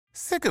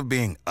Sick of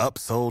being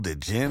upsold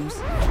at gyms?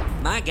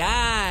 My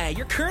guy,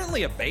 you're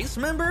currently a base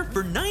member?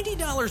 For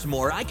 $90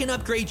 more, I can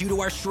upgrade you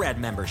to our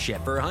Shred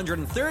membership. For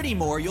 $130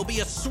 more, you'll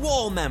be a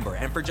Swole member.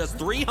 And for just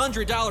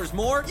 $300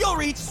 more, you'll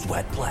reach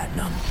Sweat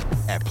Platinum.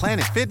 At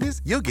Planet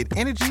Fitness, you'll get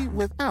energy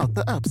without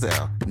the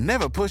upsell.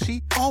 Never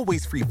pushy,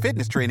 always free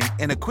fitness training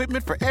and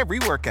equipment for every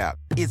workout.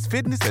 It's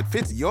fitness that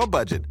fits your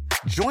budget.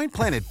 Join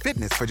Planet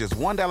Fitness for just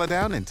 $1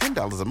 down and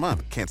 $10 a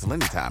month. Cancel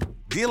anytime.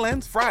 Deal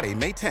ends Friday,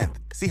 May 10th.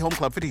 See Home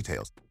Club for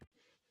details.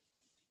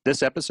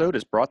 This episode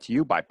is brought to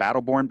you by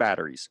Battleborn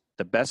Batteries,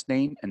 the best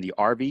name in the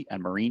RV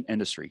and marine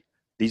industry.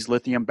 These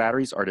lithium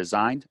batteries are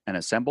designed and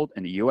assembled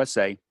in the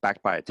USA,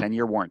 backed by a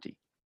 10-year warranty.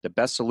 The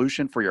best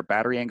solution for your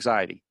battery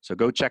anxiety, so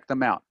go check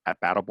them out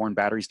at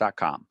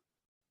battlebornbatteries.com.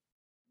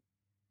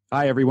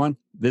 Hi, everyone.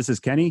 This is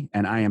Kenny,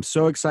 and I am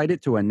so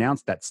excited to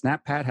announce that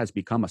SnapPad has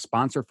become a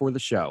sponsor for the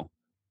show.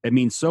 It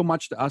means so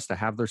much to us to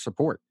have their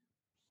support.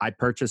 I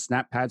purchased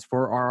SnapPads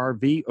for our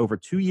RV over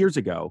 2 years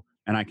ago,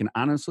 and I can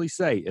honestly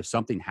say if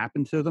something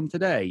happened to them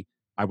today,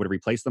 I would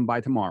replace them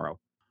by tomorrow.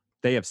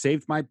 They have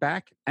saved my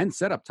back and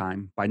setup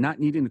time by not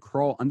needing to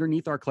crawl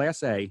underneath our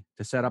Class A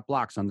to set up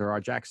blocks under our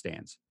jack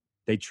stands.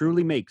 They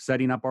truly make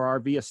setting up our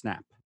RV a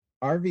snap.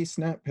 RV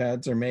snap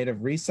pads are made of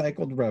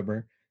recycled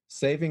rubber,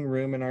 saving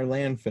room in our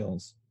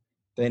landfills.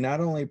 They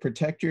not only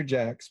protect your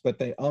jacks, but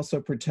they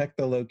also protect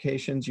the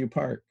locations you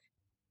park.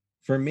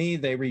 For me,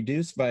 they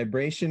reduce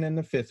vibration in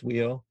the fifth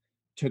wheel,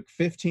 took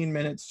 15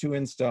 minutes to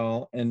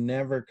install, and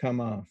never come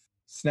off.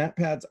 Snap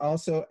pads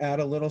also add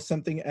a little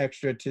something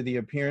extra to the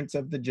appearance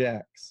of the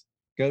jacks.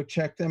 Go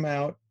check them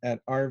out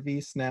at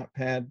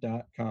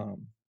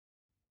rvsnappad.com.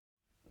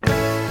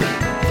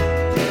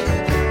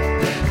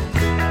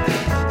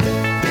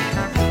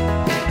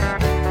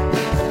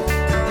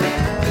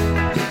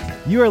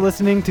 You are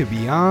listening to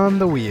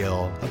Beyond the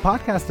Wheel, a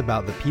podcast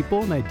about the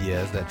people and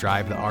ideas that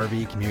drive the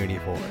RV community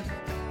forward.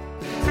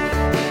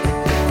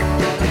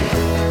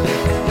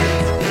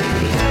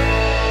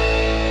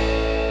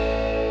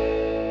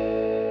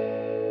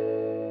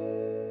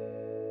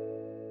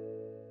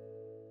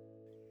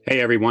 Hey,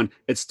 everyone.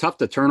 It's tough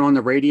to turn on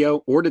the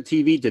radio or the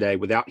TV today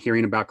without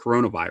hearing about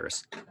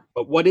coronavirus.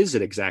 But what is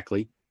it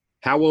exactly?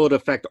 How will it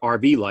affect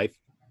RV life?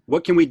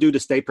 What can we do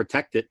to stay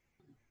protected?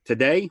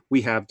 Today,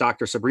 we have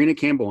Dr. Sabrina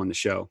Campbell on the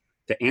show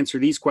to answer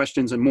these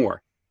questions and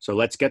more. So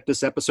let's get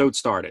this episode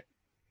started.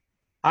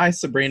 Hi,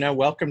 Sabrina.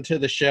 Welcome to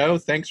the show.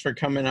 Thanks for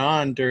coming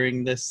on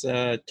during this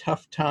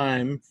tough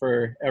time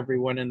for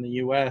everyone in the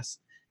U.S.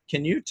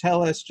 Can you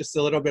tell us just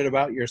a little bit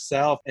about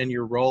yourself and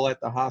your role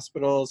at the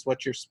hospitals?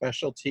 What's your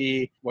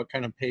specialty? What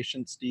kind of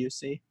patients do you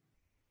see?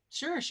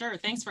 Sure.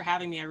 Thanks for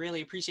having me. I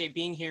really appreciate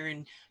being here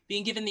and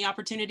being given the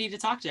opportunity to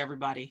talk to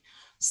everybody.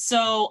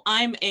 So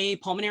I'm a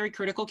pulmonary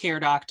critical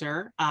care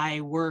doctor. I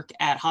work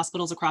at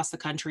hospitals across the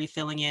country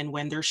filling in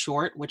when they're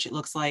short, which it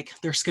looks like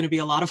there's going to be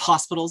a lot of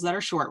hospitals that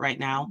are short right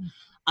now.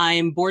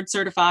 I'm board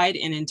certified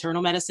in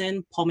internal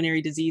medicine,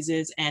 pulmonary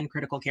diseases, and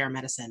critical care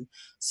medicine.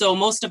 So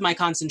most of my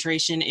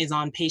concentration is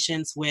on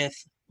patients with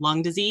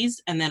lung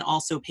disease and then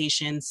also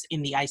patients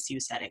in the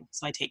ICU setting.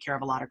 So I take care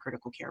of a lot of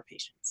critical care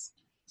patients.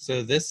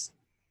 So this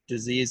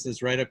disease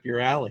is right up your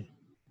alley.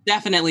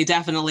 Definitely.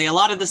 A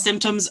lot of the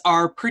symptoms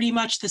are pretty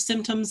much the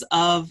symptoms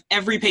of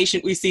every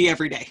patient we see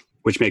every day.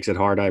 Which makes it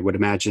hard, I would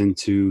imagine,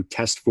 to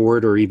test for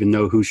it or even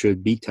know who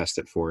should be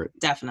tested for it.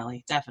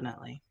 Definitely.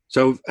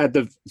 So at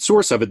the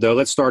source of it, though,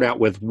 let's start out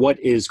with what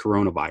is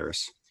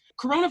coronavirus?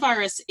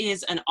 Coronavirus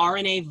is an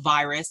RNA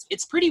virus.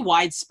 It's pretty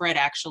widespread,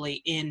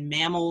 actually, in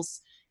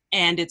mammals,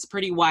 and it's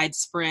pretty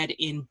widespread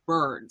in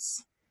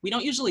birds. We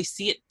don't usually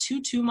see it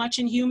too much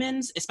in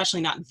humans,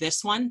 especially not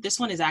this one. This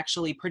one is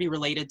actually pretty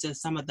related to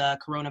some of the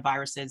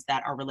coronaviruses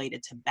that are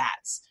related to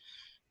bats.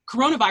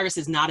 Coronavirus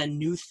is not a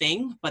new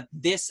thing, but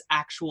this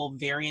actual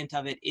variant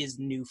of it is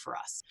new for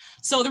us.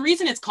 So the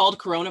reason it's called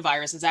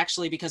coronavirus is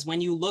actually because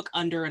when you look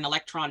under an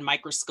electron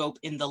microscope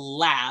in the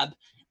lab,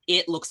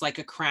 it looks like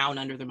a crown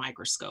under the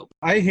microscope.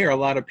 I hear a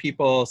lot of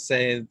people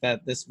say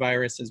that this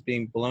virus is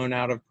being blown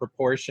out of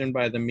proportion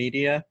by the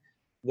media.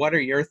 What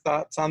are your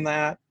thoughts on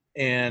that?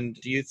 And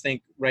do you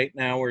think right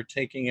now we're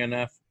taking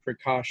enough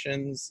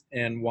precautions,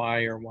 and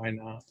why or why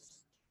not?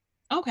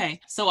 Okay,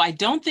 so I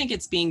don't think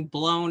it's being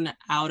blown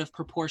out of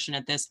proportion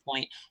at this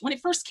point. When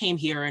it first came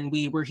here and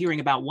we were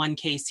hearing about one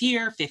case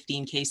here,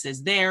 15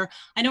 cases there,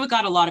 I know it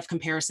got a lot of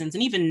comparisons,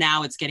 and even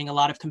now it's getting a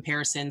lot of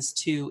comparisons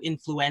to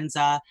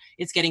influenza.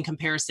 It's getting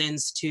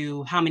comparisons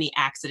to how many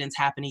accidents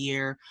happen a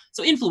year.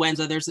 So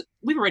influenza,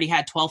 we've already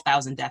had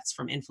 12,000 deaths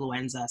from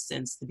influenza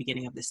since the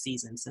beginning of this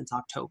season, since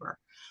October.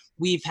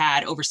 We've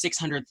had over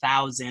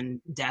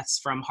 600,000 deaths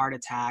from heart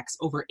attacks,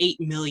 over 8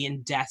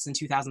 million deaths in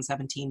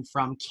 2017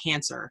 from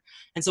cancer.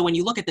 And so when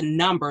you look at the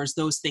numbers,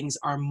 those things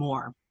are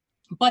more.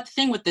 But the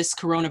thing with this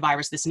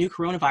coronavirus, this new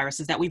coronavirus,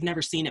 is that we've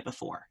never seen it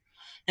before.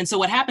 And so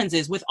what happens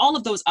is with all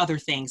of those other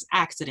things,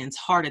 accidents,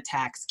 heart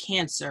attacks,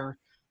 cancer,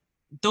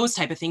 those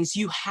type of things,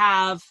 you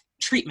have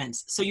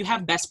treatments. So you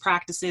have best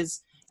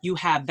practices. You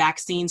have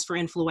vaccines for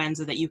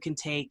influenza that you can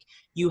take.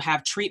 You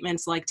have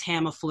treatments like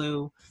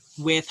Tamiflu.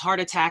 With heart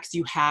attacks,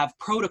 you have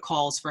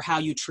protocols for how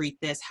you treat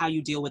this, how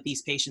you deal with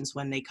these patients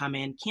when they come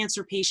in.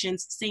 Cancer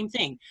patients, same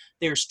thing.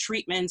 There's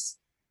treatments.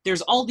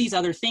 There's all these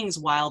other things,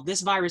 while this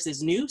virus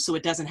is new, so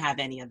it doesn't have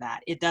any of that.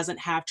 It doesn't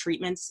have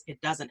treatments.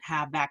 It doesn't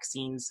have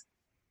vaccines.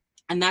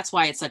 And that's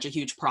why it's such a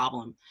huge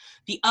problem.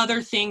 The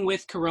other thing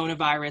with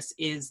coronavirus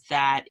is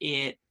that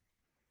it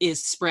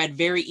is spread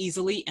very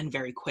easily and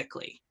very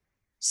quickly.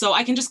 So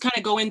I can just kind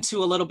of go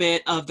into a little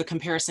bit of the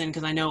comparison,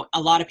 because I know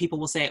a lot of people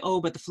will say,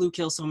 oh, but the flu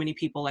kills so many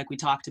people like we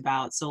talked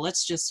about. So I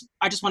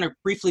just want to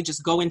briefly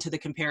just go into the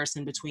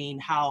comparison between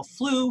how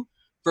flu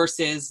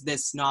versus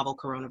this novel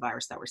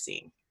coronavirus that we're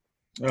seeing.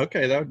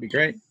 Okay, that would be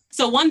great.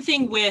 So one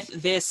thing with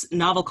this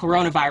novel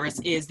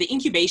coronavirus is the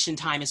incubation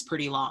time is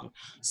pretty long.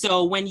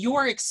 So when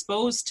you're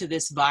exposed to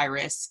this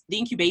virus, the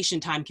incubation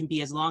time can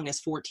be as long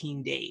as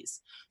 14 days.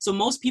 So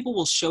most people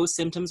will show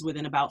symptoms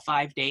within about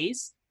 5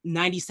 days.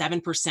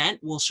 97%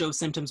 will show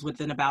symptoms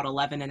within about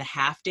 11 and a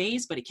half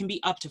days, but it can be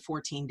up to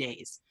 14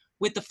 days.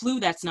 With the flu,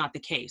 that's not the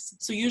case.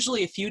 So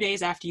usually a few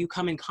days after you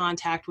come in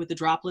contact with the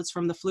droplets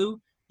from the flu,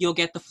 you'll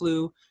get the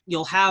flu,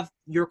 you'll have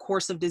your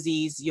course of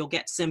disease, you'll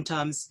get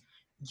symptoms,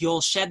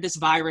 you'll shed this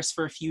virus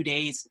for a few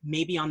days,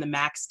 maybe on the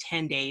max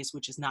 10 days,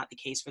 which is not the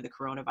case for the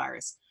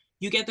coronavirus.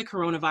 You get the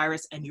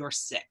coronavirus and you're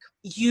sick.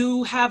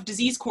 You have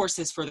disease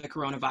courses for the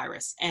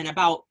coronavirus. And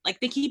about, like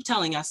they keep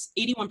telling us,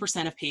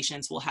 81% of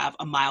patients will have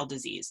a mild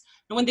disease.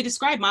 And when they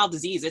describe mild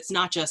disease, it's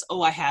not just,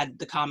 oh, I had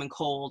the common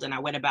cold and I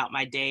went about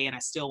my day and I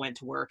still went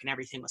to work and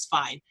everything was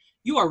fine.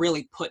 You are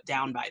really put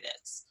down by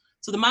this.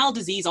 So the mild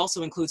disease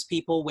also includes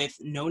people with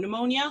no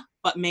pneumonia,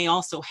 but may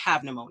also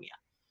have pneumonia.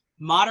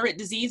 Moderate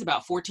disease,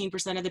 about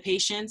 14% of the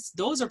patients,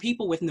 those are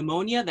people with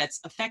pneumonia that's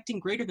affecting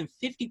greater than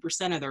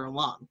 50% of their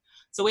lung.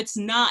 So it's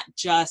not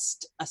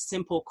just a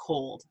simple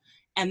cold.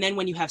 And then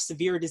when you have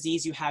severe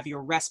disease, you have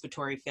your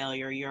respiratory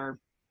failure, your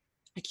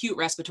acute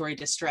respiratory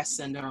distress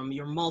syndrome,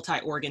 your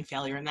multi-organ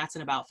failure, and that's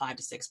in about 5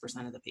 to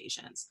 6% of the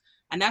patients.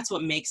 And that's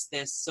what makes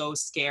this so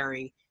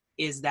scary,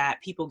 is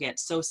that people get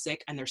so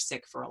sick and they're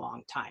sick for a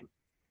long time.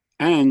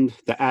 And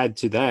to add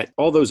to that,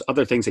 all those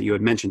other things that you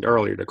had mentioned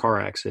earlier, the car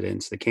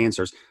accidents, the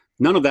cancers,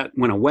 none of that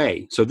went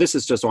away. So this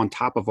is just on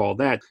top of all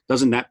that.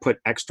 Doesn't that put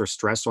extra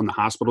stress on the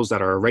hospitals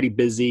that are already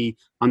busy,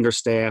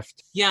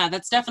 understaffed? Yeah,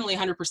 that's definitely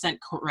 100%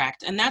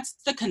 correct. And that's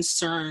the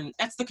concern.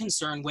 That's the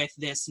concern with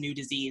this new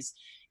disease,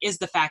 is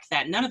the fact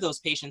that none of those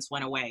patients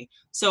went away.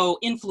 So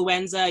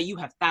influenza, you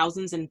have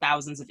thousands and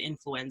thousands of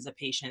influenza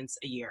patients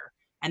a year.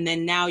 And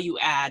then now you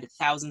add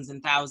thousands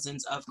and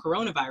thousands of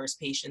coronavirus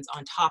patients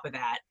on top of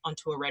that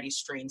onto a already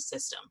strained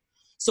system.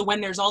 So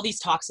when there's all these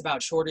talks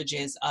about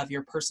shortages of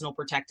your personal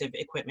protective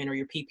equipment or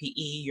your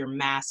PPE, your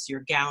masks,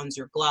 your gowns,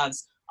 your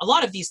gloves, a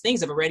lot of these things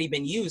have already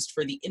been used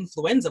for the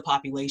influenza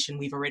population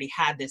we've already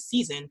had this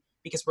season,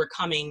 because we're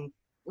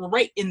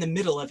right in the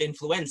middle of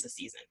influenza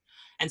season.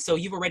 And so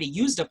you've already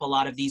used up a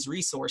lot of these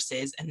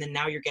resources, and then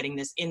now you're getting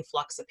this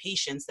influx of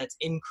patients that's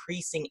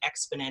increasing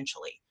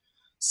exponentially.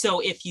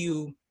 So if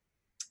you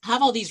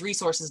have all these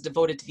resources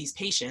devoted to these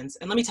patients,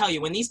 and let me tell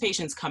you, when these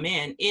patients come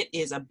in, it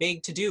is a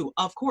big to-do,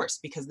 of course,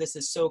 because this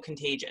is so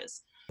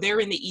contagious. They're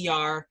in the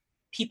ER,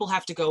 people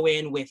have to go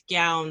in with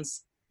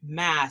gowns,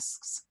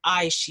 masks,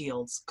 eye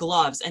shields,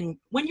 gloves, and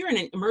when you're in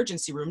an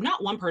emergency room,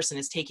 not one person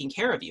is taking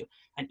care of you.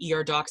 An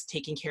ER doc's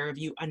taking care of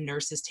you, a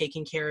nurse is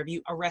taking care of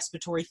you, a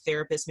respiratory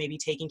therapist may be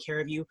taking care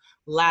of you,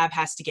 lab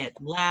has to get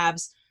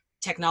labs,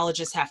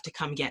 technologists have to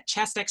come get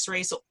chest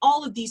x-rays, so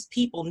all of these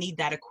people need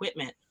that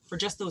equipment for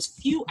just those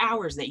few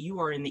hours that you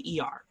are in the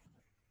ER.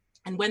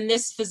 And when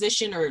this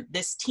physician or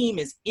this team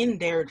is in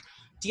there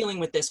dealing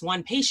with this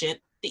one patient,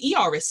 the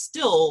ER is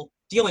still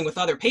dealing with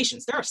other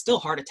patients. There are still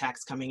heart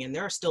attacks coming in.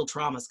 There are still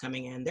traumas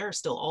coming in. There are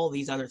still all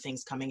these other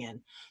things coming in.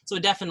 So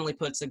it definitely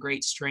puts a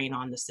great strain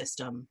on the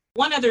system.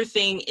 One other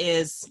thing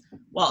is,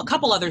 well, a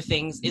couple other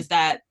things is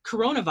that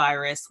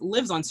coronavirus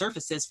lives on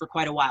surfaces for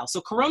quite a while.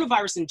 So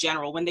coronavirus in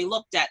general, when they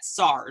looked at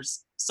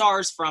SARS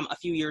from a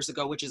few years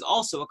ago, which is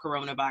also a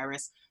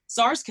coronavirus,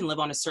 SARS can live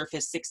on a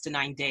surface 6 to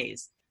 9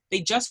 days. They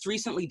just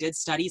recently did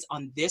studies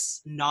on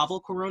this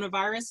novel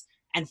coronavirus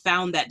and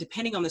found that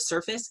depending on the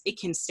surface, it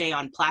can stay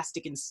on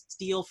plastic and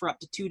steel for up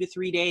to 2 to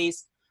 3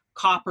 days,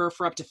 copper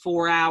for up to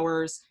 4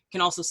 hours,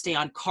 can also stay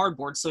on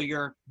cardboard. So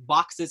your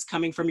boxes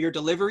coming from your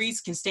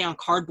deliveries can stay on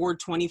cardboard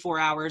 24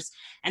 hours.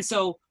 And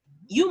so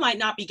you might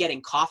not be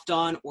getting coughed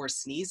on or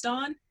sneezed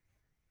on,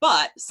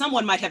 but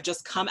someone might have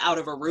just come out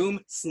of a room,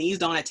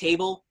 sneezed on a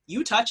table,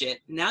 you touch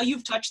it, now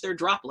you've touched their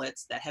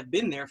droplets that have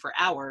been there for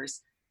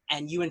hours,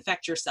 and you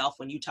infect yourself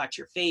when you touch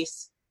your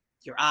face,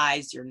 your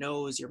eyes, your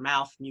nose, your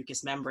mouth,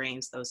 mucous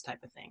membranes, those type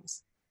of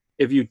things.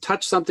 If you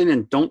touch something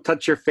and don't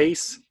touch your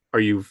face,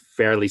 are you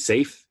fairly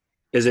safe?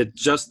 Is it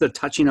just the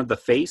touching of the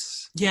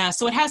face? Yeah,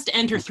 so it has to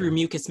enter through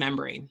mucous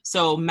membrane.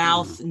 So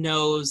mouth,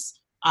 nose,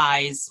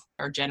 eyes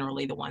are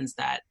generally the ones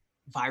that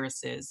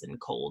viruses and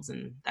colds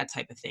and that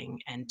type of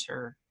thing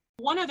enter.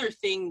 One other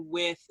thing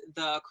with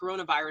the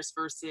coronavirus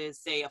versus,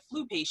 say, a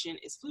flu patient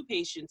is flu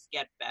patients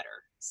get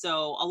better.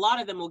 So a lot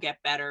of them will get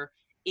better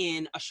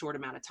in a short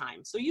amount of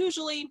time. So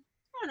usually,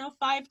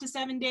 5 to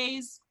 7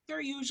 days,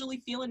 they're usually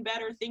feeling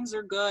better. Things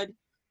are good.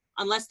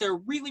 Unless they're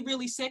really,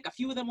 really sick. A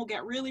few of them will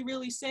get really,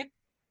 really sick,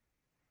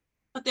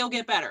 but they'll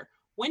get better.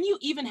 When you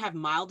even have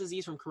mild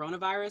disease from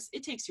coronavirus,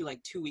 it takes you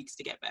like 2 weeks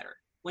to get better.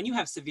 When you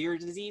have severe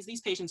disease,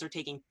 these patients are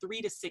taking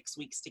 3 to 6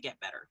 weeks to get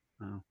better.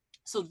 Wow.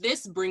 So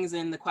this brings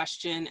in the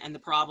question and the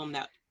problem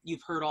that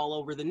you've heard all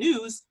over the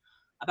news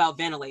about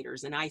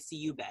ventilators and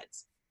ICU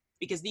beds,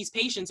 because these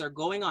patients are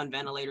going on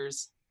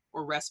ventilators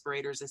or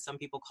respirators, as some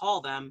people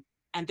call them,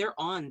 and they're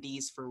on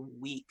these for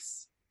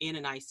weeks in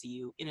an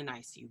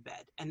ICU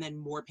bed. And then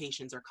more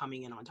patients are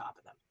coming in on top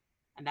of them.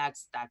 And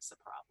that's the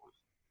problem.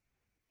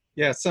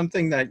 Yeah,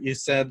 something that you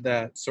said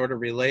that sort of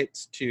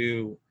relates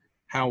to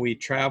how we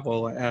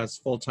travel as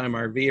full-time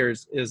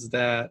RVers is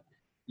that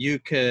you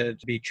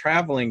could be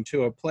traveling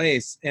to a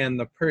place and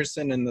the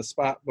person in the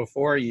spot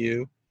before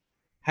you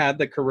had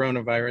the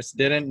coronavirus,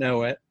 didn't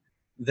know it.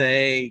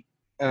 They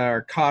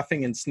are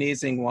coughing and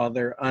sneezing while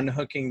they're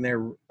unhooking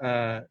their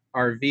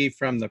RV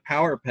from the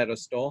power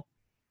pedestal.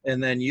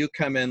 And then you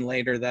come in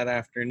later that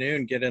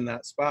afternoon, get in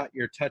that spot,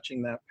 you're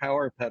touching that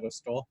power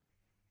pedestal,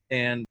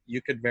 and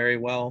you could very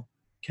well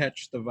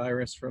catch the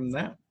virus from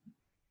that.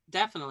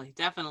 Definitely.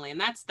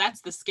 And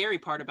that's the scary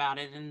part about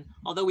it. And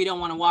although we don't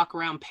want to walk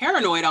around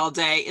paranoid all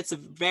day, it's a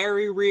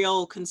very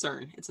real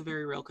concern.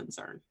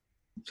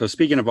 So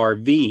speaking of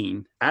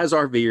RVing, as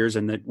RVers,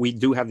 and that we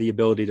do have the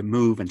ability to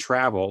move and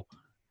travel,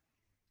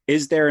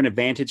 is there an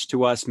advantage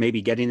to us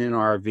maybe getting in an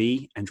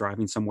RV and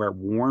driving somewhere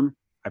warm?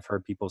 I've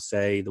heard people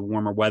say the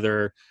warmer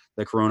weather,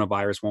 the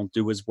coronavirus won't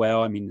do as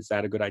well. I mean, is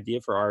that a good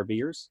idea for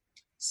RVers?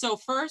 So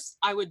first,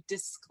 I would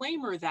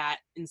disclaimer that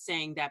in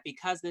saying that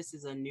because this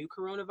is a new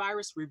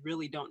coronavirus, we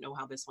really don't know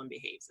how this one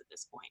behaves at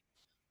this point.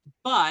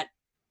 But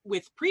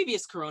with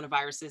previous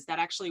coronaviruses, that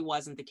actually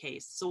wasn't the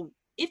case. So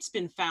it's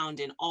been found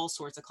in all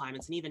sorts of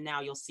climates. And even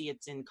now you'll see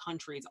it's in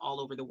countries all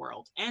over the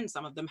world. And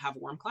some of them have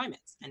warm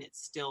climates and it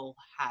still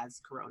has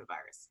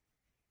coronavirus.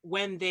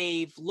 When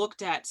they've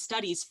looked at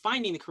studies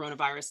finding the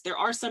coronavirus, there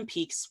are some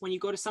peaks. When you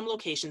go to some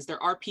locations,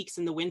 there are peaks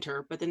in the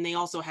winter, but then they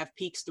also have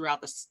peaks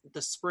throughout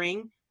the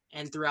spring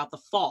and throughout the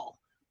fall,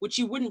 which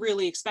you wouldn't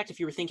really expect if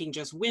you were thinking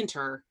just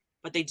winter,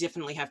 but they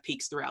definitely have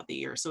peaks throughout the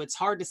year. So it's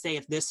hard to say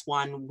if this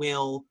one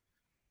will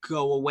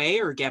go away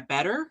or get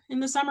better in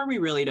the summer. We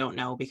really don't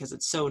know because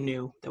it's so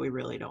new that we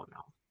really don't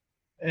know.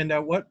 And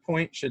at what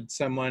point should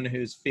someone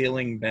who's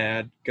feeling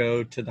bad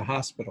go to the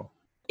hospital?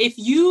 If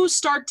you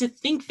start to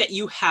think that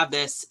you have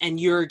this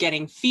and you're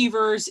getting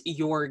fevers,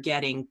 you're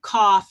getting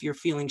cough, you're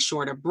feeling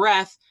short of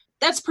breath,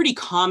 that's pretty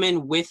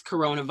common with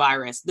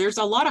coronavirus. There's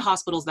a lot of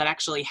hospitals that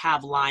actually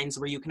have lines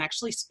where you can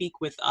actually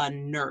speak with a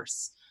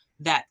nurse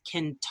that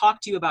can talk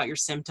to you about your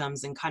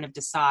symptoms and kind of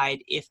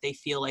decide if they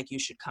feel like you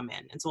should come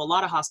in. And so a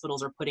lot of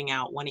hospitals are putting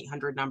out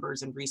 1-800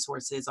 numbers and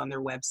resources on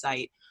their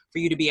website for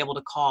you to be able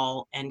to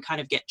call and kind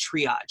of get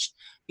triaged.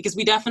 Because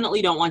we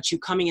definitely don't want you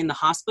coming in the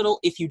hospital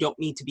if you don't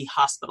need to be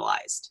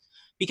hospitalized.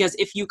 Because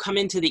if you come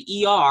into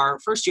the ER,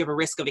 first you have a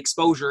risk of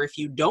exposure if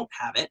you don't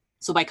have it.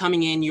 So by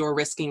coming in, you're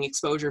risking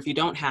exposure if you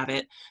don't have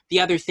it. The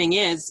other thing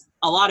is,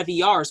 a lot of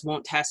ERs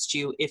won't test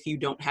you if you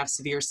don't have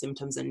severe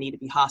symptoms and need to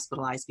be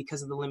hospitalized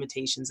because of the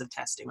limitations of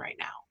testing right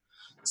now.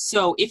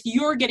 So if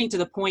you're getting to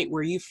the point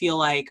where you feel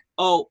like,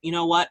 oh, you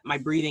know what, my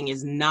breathing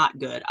is not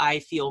good, I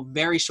feel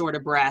very short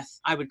of breath,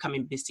 I would come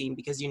and be seen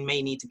because you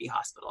may need to be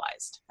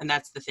hospitalized. And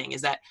that's the thing,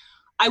 is that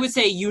I would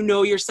say you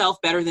know yourself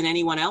better than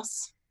anyone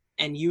else,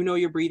 and you know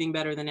your breathing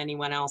better than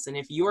anyone else. And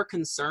if you're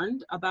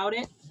concerned about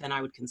it, then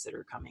I would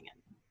consider coming in.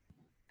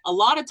 A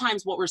lot of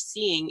times what we're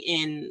seeing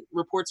in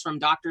reports from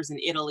doctors in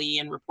Italy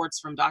and reports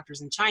from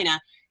doctors in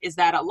China is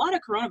that a lot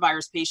of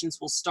coronavirus patients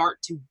will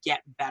start to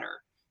get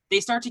better. They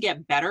start to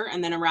get better,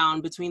 and then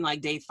around between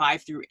like day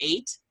 5 through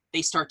 8,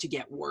 they start to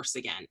get worse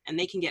again. And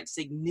they can get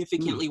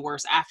significantly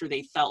worse after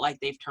they felt like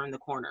they've turned the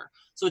corner.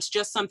 So it's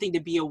just something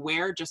to be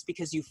aware. Just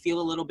because you feel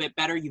a little bit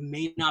better, you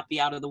may not be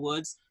out of the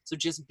woods. So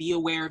just be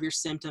aware of your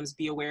symptoms,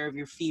 be aware of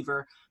your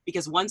fever,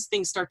 because once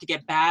things start to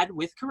get bad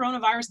with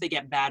coronavirus, they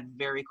get bad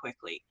very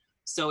quickly.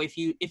 So if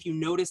you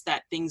notice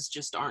that things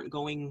just aren't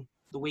going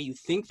the way you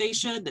think they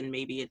should, then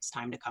maybe it's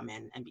time to come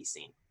in and be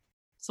seen.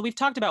 So we've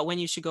talked about when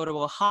you should go to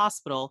a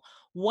hospital.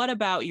 What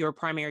about your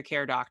primary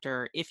care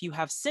doctor? If you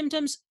have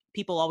symptoms,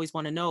 people always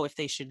want to know if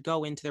they should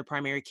go into their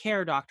primary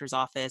care doctor's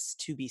office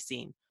to be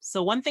seen.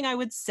 So one thing I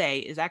would say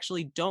is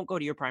actually don't go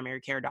to your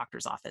primary care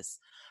doctor's office.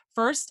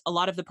 First, a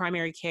lot of the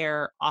primary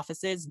care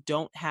offices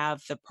don't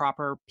have the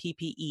proper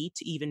PPE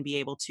to even be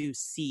able to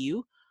see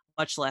you,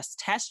 much less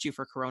test you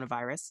for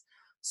coronavirus.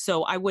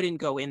 So I wouldn't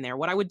go in there.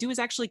 What I would do is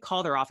actually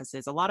call their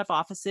offices. A lot of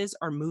offices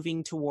are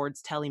moving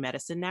towards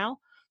telemedicine now.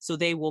 So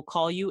they will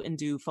call you and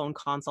do phone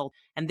consult.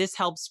 And this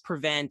helps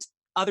prevent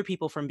other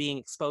people from being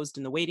exposed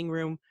in the waiting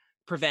room,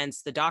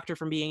 prevents the doctor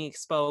from being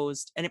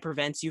exposed, and it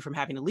prevents you from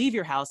having to leave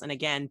your house and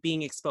again,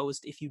 being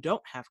exposed if you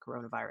don't have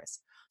coronavirus.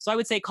 So I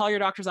would say call your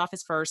doctor's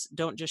office first.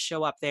 Don't just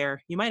show up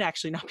there. You might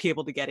actually not be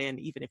able to get in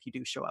even if you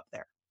do show up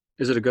there.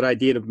 Is it a good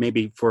idea to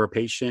maybe for a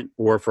patient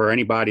or for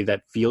anybody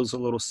that feels a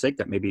little sick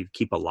that maybe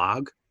keep a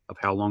log of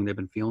how long they've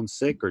been feeling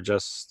sick, or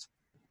just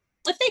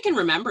If they can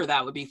remember,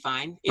 that would be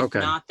fine. If Okay.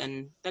 not,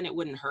 then it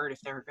wouldn't hurt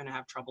if they're going to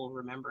have trouble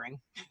remembering,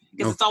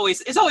 because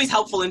it's always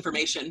helpful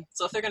information.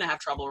 So if they're going to have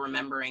trouble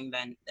remembering,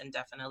 then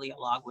definitely a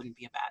log wouldn't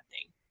be a bad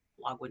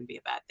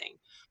thing.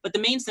 But the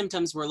main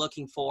symptoms we're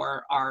looking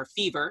for are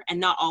fever, and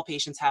not all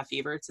patients have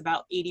fever. It's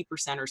about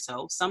 80% or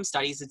so. Some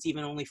studies, it's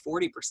even only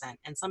 40%.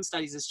 And some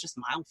studies, it's just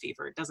mild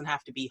fever. It doesn't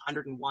have to be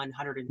 101,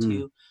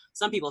 102.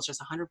 Some people, it's just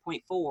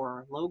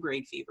 100.4,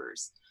 low-grade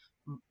fevers.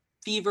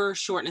 Fever,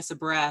 shortness of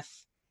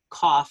breath,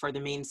 cough are the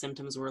main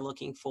symptoms we're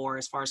looking for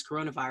as far as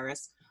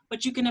coronavirus.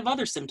 But you can have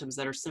other symptoms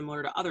that are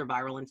similar to other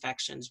viral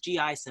infections,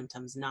 GI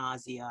symptoms,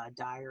 nausea,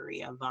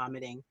 diarrhea,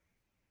 vomiting.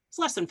 It's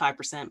less than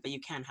 5%, but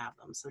you can have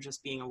them. So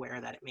just being aware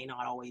that it may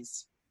not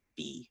always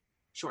be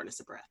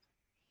shortness of breath.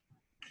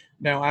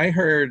 Now, I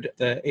heard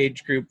the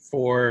age group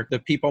for the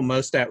people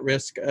most at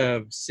risk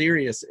of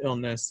serious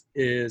illness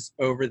is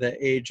over the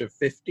age of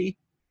 50.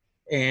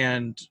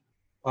 And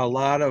a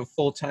lot of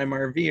full-time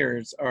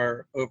RVers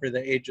are over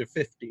the age of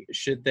 50.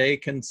 Should they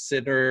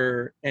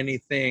consider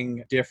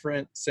anything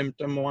different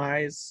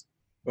symptom-wise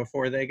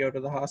before they go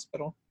to the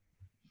hospital?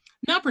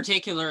 Not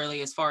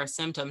particularly as far as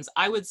symptoms.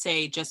 I would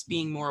say just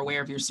being more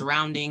aware of your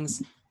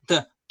surroundings,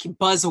 the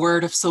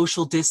buzzword of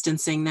social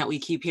distancing that we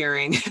keep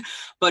hearing,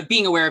 but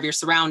being aware of your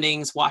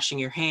surroundings, washing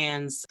your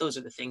hands, those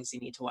are the things you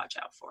need to watch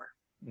out for.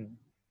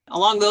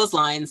 Along those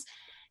lines,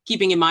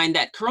 keeping in mind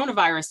that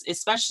coronavirus,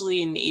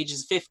 especially in the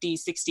ages 50,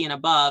 60 and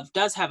above,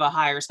 does have a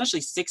higher, especially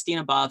 60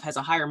 and above, has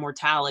a higher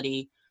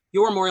mortality.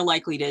 You're more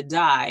likely to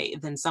die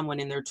than someone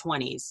in their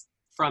 20s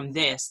from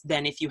this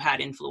than if you had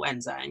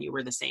influenza and you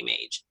were the same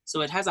age.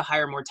 So it has a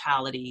higher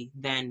mortality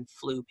than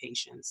flu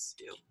patients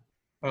do.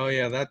 Oh,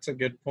 yeah, that's a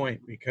good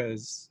point,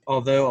 because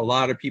although a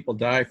lot of people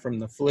die from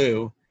the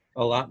flu,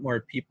 a lot more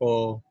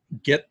people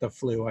get the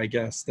flu, I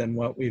guess, than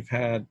what we've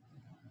had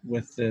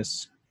with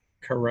this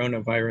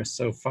coronavirus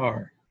so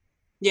far.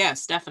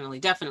 Yes,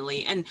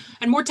 definitely. And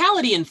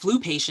mortality in flu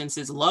patients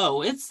is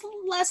low. It's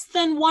less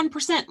than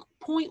 1%,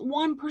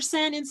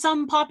 0.1% in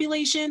some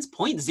populations,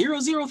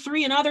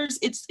 0.003 in others.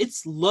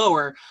 It's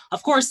lower.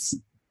 Of course,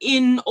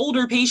 in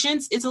older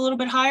patients, it's a little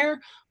bit higher,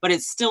 but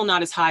it's still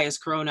not as high as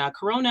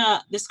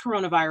this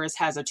coronavirus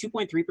has a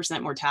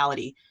 2.3%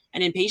 mortality.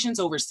 And in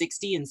patients over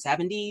 60 and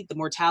 70, the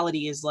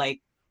mortality is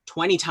like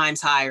 20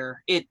 times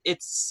higher.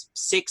 It's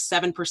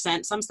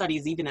 6-7%. Some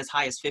studies even as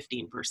high as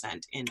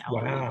 15% in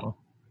elderly. Wow.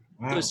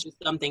 So it's just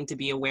something to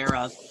be aware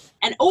of.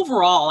 And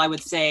overall, I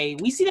would say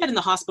we see that in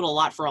the hospital a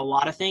lot for a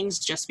lot of things,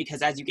 just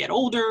because as you get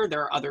older,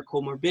 there are other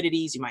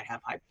comorbidities. You might have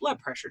high blood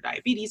pressure,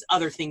 diabetes,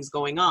 other things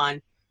going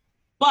on.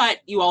 But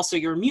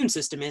your immune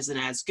system isn't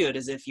as good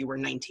as if you were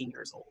 19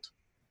 years old.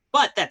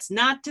 But that's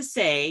not to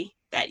say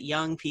that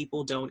young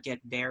people don't get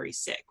very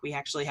sick. We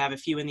actually have a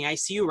few in the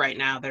ICU right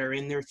now that are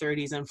in their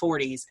 30s and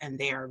 40s, and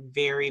they are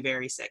very,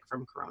 very sick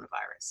from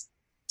coronavirus.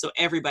 So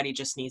everybody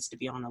just needs to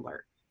be on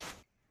alert.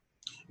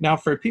 Now,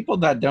 for people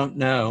that don't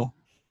know,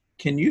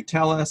 can you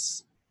tell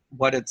us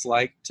what it's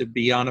like to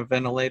be on a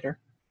ventilator?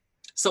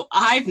 So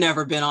I've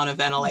never been on a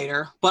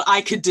ventilator, but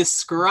I could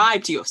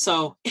describe to you.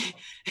 So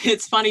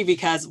it's funny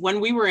because when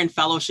we were in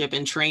fellowship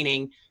and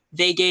training,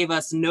 they gave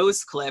us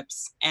nose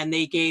clips and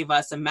they gave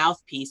us a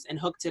mouthpiece and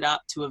hooked it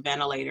up to a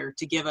ventilator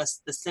to give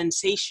us the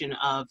sensation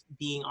of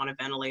being on a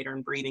ventilator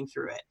and breathing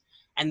through it.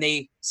 And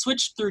they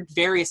switched through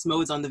various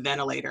modes on the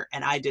ventilator,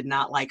 and I did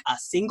not like a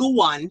single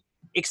one,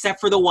 except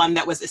for the one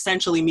that was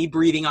essentially me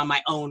breathing on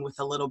my own with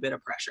a little bit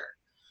of pressure.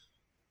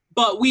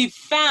 But we've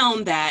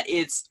found that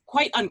it's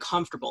quite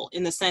uncomfortable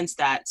in the sense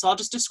that, so I'll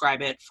just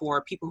describe it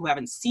for people who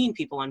haven't seen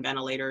people on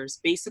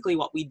ventilators. Basically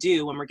what we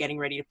do when we're getting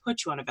ready to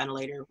put you on a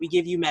ventilator, we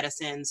give you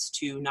medicines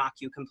to knock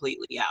you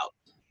completely out.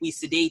 We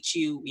sedate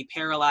you, we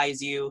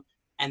paralyze you,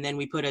 and then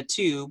we put a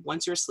tube,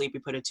 once you're asleep,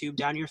 we put a tube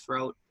down your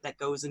throat that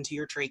goes into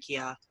your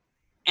trachea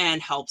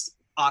and helps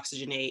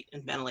oxygenate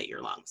and ventilate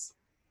your lungs.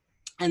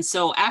 And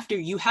so after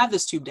you have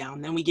this tube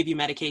down, then we give you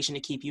medication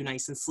to keep you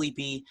nice and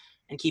sleepy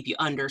and keep you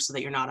under so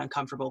that you're not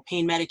uncomfortable.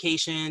 Pain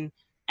medication,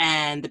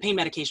 and the pain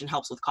medication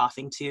helps with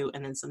coughing too,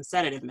 and then some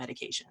sedative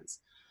medications.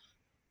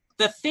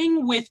 The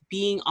thing with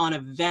being on a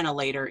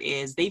ventilator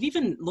is they've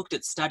even looked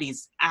at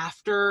studies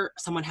after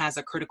someone has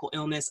a critical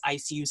illness,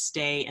 ICU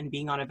stay, and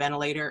being on a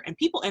ventilator, and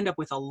people end up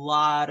with a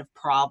lot of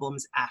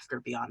problems after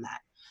beyond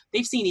that.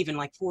 They've seen even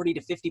like 40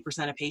 to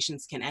 50% of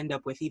patients can end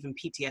up with even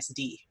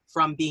PTSD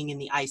from being in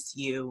the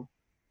ICU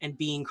and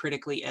being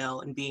critically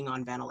ill and being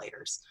on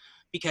ventilators,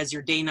 because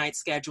your day-night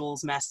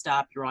schedule's messed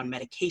up, you're on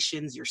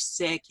medications, you're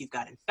sick, you've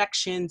got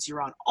infections,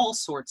 you're on all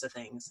sorts of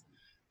things.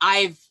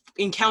 I've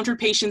encountered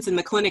patients in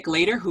the clinic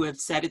later who have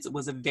said it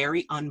was a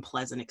very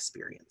unpleasant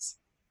experience.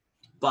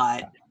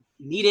 But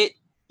you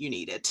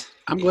need it.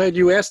 I'm glad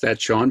you asked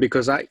that, Sean,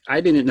 because I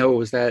didn't know it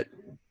was that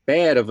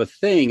bad of a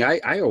thing.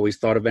 I always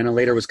thought a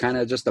ventilator was kind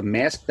of just a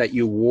mask that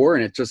you wore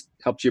and it just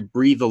helps you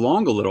breathe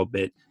along a little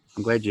bit.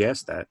 I'm glad you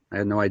asked that. I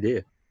had no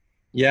idea.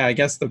 Yeah, I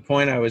guess the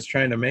point I was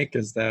trying to make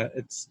is that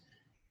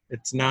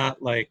it's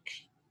not like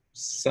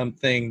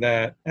something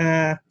that,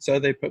 so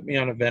they put me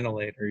on a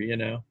ventilator, you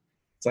know.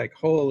 It's like,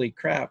 holy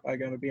crap, I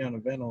got to be on a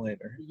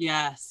ventilator.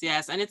 Yes,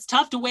 yes. And it's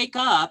tough to wake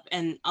up.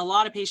 And a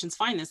lot of patients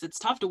find this. It's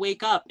tough to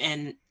wake up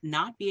and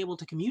not be able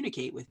to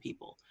communicate with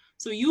people.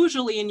 So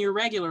usually in your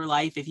regular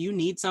life, if you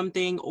need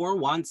something or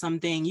want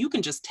something, you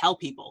can just tell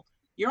people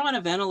you're on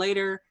a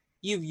ventilator.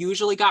 You've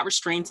usually got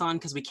restraints on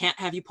because we can't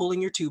have you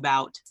pulling your tube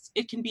out.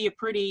 It can be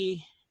can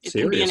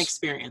be an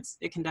experience.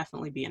 It can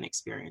definitely be an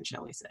experience,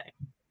 shall we say.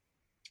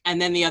 And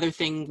then the other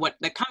thing, what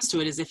that comes to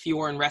it is if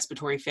you're in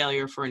respiratory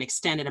failure for an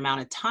extended amount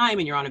of time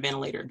and you're on a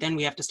ventilator, then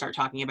we have to start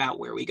talking about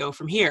where we go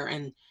from here.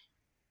 And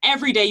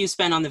every day you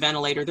spend on the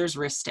ventilator, there's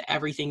risks to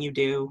everything you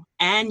do,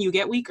 and you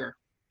get weaker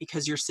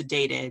because you're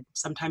sedated.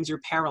 Sometimes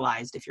you're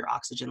paralyzed if your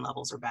oxygen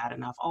levels are bad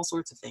enough, all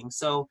sorts of things.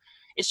 So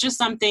it's just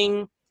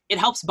something, it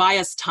helps buy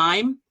us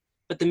time,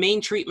 but the main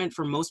treatment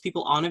for most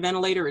people on a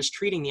ventilator is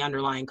treating the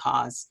underlying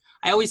cause.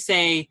 I always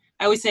say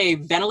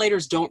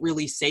ventilators don't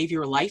really save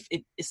your life.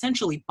 It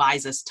essentially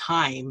buys us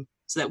time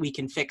so that we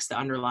can fix the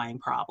underlying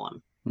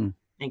problem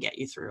and get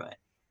you through it.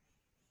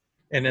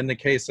 And in the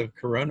case of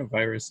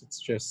coronavirus, it's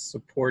just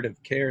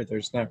supportive care.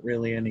 There's not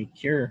really any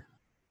cure.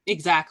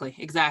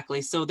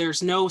 Exactly. So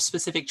there's no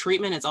specific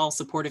treatment. It's all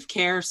supportive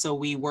care. So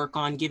we work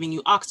on giving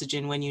you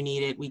oxygen when you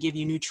need it. We give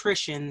you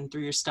nutrition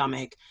through your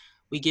stomach.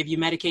 We give you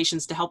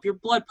medications to help your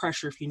blood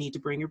pressure if you need to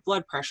bring your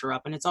blood pressure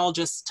up. And it's all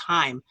just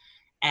time.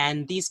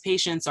 And these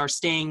patients are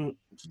staying,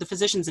 the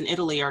physicians in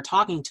Italy are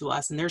talking to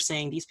us and they're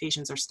saying these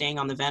patients are staying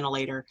on the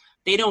ventilator.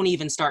 They don't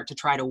even start to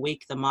try to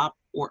wake them up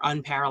or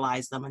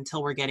unparalyze them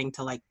until we're getting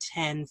to like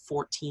 10,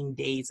 14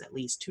 days, at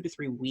least 2 to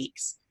 3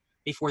 weeks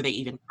before they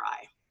even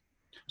try.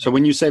 So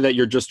when you say that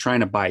you're just trying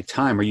to buy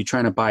time, are you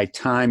trying to buy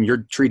time?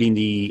 You're treating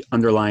the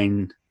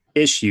underlying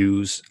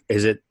issues.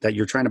 Is it that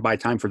you're trying to buy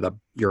time for the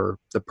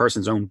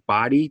person's own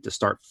body to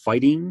start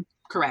fighting?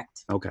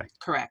 Correct. Okay.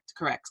 Correct.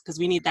 Because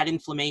we need that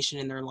inflammation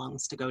in their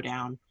lungs to go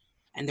down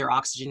and their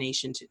oxygen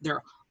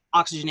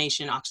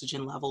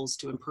levels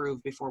to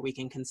improve before we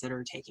can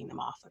consider taking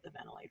them off of the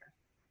ventilator.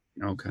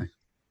 Okay.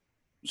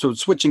 So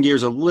switching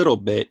gears a little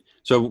bit.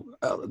 So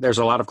there's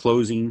a lot of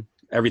closing.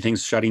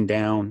 Everything's shutting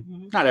down.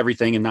 Mm-hmm. Not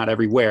everything and not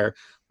everywhere,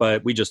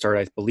 but we just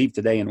started, I believe,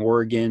 today in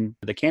Oregon,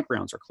 the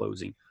campgrounds are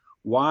closing.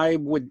 Why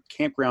would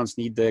campgrounds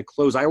need to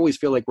close? I always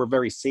feel like we're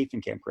very safe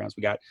in campgrounds.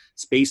 We got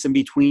space in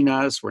between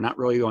us. We're not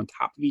really on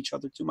top of each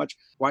other too much.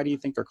 Why do you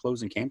think they're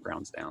closing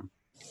campgrounds down?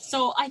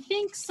 So I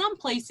think some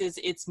places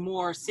it's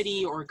more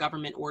city or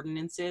government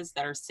ordinances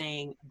that are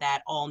saying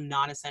that all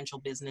non-essential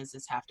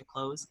businesses have to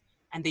close,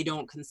 and they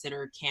don't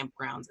consider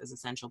campgrounds as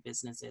essential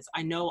businesses.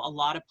 I know a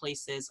lot of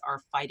places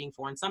are fighting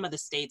for, and some of the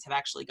states have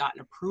actually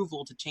gotten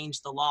approval to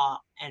change the law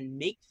and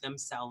make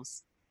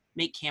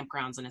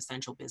campgrounds an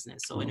essential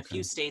business. So in a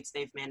few states,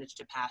 they've managed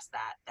to pass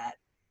that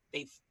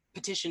they've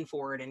petitioned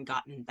for it and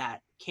gotten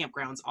that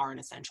campgrounds are an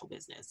essential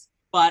business.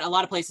 But a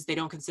lot of places, they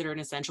don't consider it an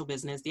essential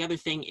business. The other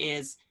thing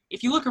is,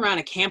 if you look around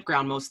a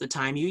campground most of the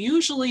time, you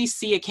usually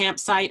see a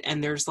campsite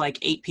and there's like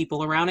 8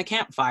 people around a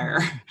campfire.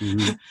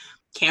 Mm-hmm.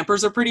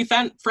 Campers are pretty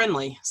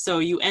friendly. So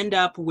you end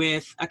up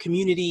with a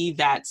community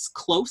that's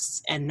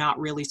close and not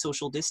really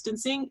social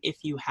distancing if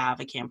you have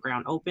a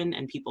campground open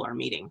and people are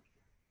meeting.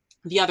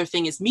 The other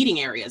thing is meeting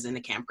areas in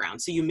the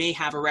campground. So you may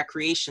have a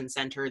recreation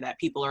center that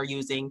people are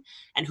using,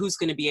 and who's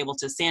going to be able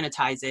to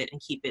sanitize it and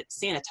keep it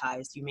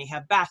sanitized? You may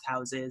have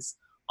bathhouses,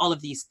 all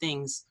of these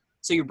things.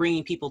 So you're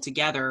bringing people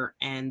together,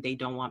 and they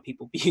don't want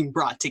people being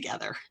brought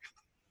together.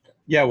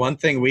 Yeah, one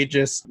thing we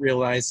just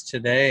realized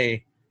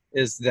today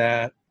is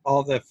that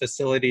all the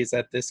facilities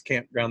at this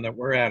campground that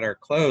we're at are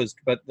closed,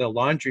 but the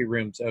laundry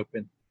room's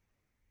open.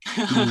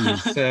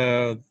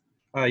 So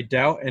I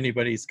doubt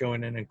anybody's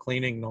going in and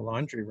cleaning the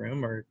laundry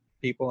room, or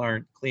people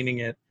aren't cleaning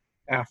it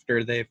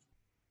after they've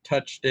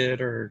touched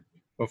it or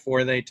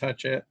before they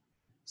touch it.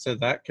 So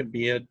that could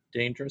be a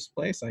dangerous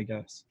place, I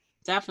guess.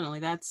 Definitely.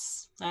 That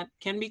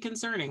can be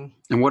concerning.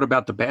 And what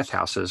about the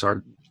bathhouses?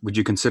 Would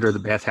you consider the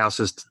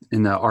bathhouses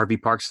in the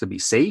RV parks to be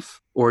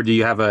safe? Or do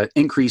you have an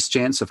increased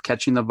chance of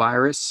catching the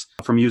virus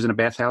from using a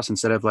bathhouse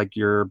instead of like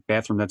your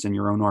bathroom that's in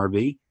your own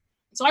RV?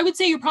 So I would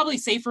say you're probably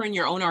safer in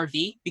your own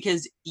RV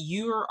because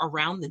you're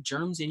around the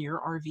germs in your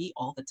RV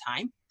all the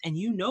time. And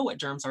you know what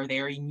germs are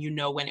there and you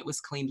know when it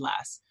was cleaned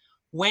last.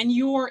 When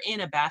you're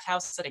in a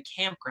bathhouse at a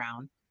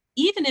campground,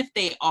 even if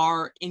they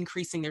are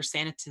increasing their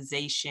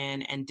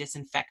sanitization and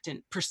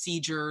disinfectant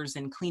procedures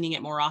and cleaning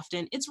it more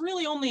often, it's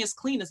really only as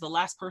clean as the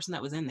last person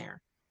that was in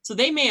there. So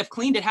they may have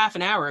cleaned it half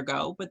an hour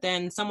ago, but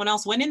then someone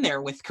else went in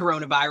there with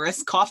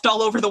coronavirus, coughed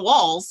all over the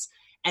walls,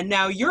 and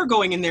now you're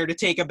going in there to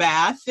take a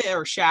bath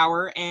or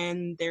shower,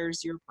 and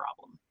there's your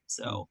problem.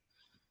 So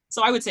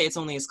I would say it's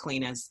only as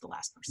clean as the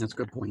last person. That's a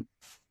good point.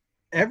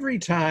 Every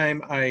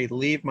time I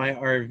leave my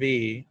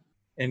RV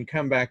and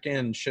come back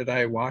in, should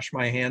I wash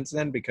my hands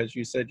then? Because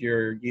you said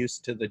you're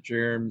used to the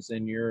germs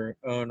in your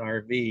own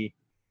RV.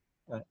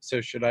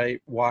 So should I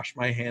wash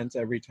my hands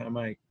every time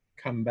I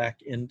come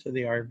back into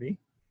the RV?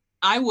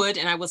 I would,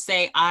 and I will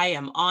say I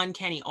am on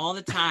Kenny all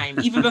the time,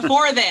 even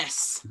before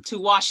this, to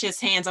wash his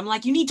hands. I'm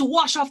like, you need to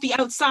wash off the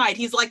outside.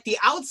 He's like, the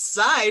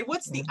outside?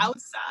 What's the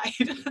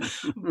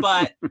outside?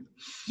 But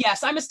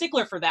yes, I'm a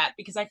stickler for that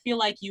because I feel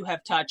like you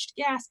have touched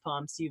gas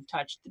pumps, you've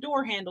touched the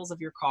door handles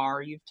of your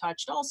car, you've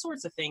touched all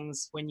sorts of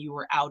things when you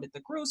were out at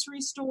the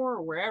grocery store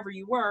or wherever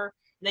you were.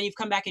 And then you've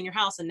come back in your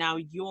house and now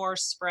you're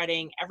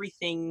spreading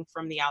everything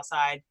from the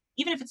outside,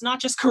 even if it's not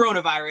just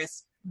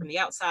coronavirus, from the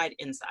outside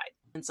inside.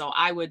 And so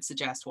I would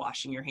suggest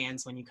washing your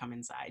hands when you come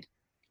inside.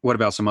 What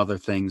about some other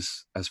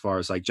things as far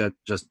as like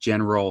just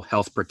general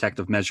health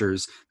protective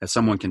measures that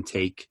someone can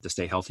take to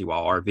stay healthy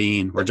while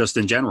RVing or just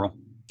in general?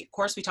 Of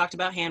course, we talked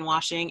about hand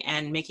washing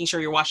and making sure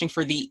you're washing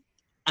for the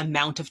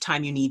amount of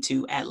time you need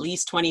to, at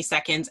least 20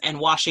 seconds, and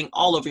washing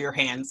all over your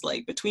hands,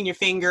 like between your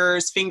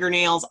fingers,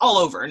 fingernails, all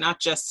over, not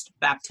just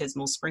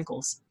baptismal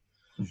sprinkles.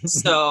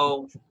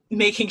 So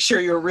making sure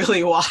you're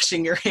really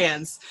washing your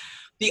hands.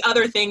 The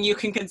other thing you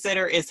can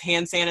consider is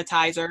hand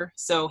sanitizer.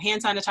 So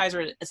hand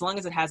sanitizer, as long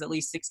as it has at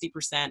least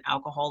 60%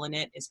 alcohol in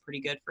it, is pretty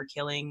good for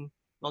killing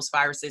most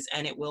viruses,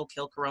 and it will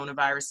kill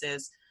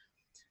coronaviruses.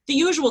 The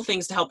usual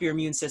things to help your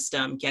immune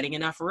system: getting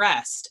enough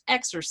rest,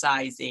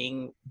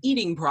 exercising,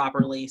 eating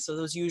properly. So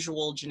those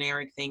usual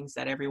generic things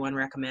that everyone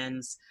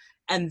recommends.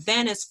 And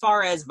then as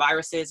far as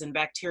viruses and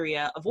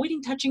bacteria,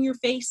 avoiding touching your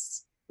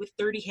face with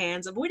dirty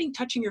hands, avoiding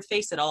touching your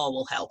face at all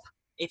will help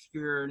if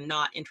you're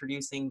not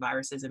introducing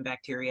viruses and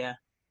bacteria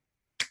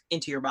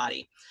into your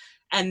body.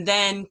 And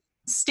then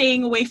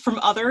staying away from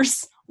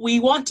others. We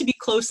want to be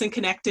close and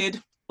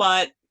connected,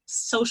 but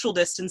social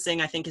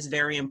distancing, I think, is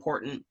very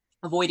important.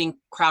 Avoiding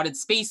crowded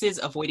spaces,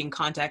 avoiding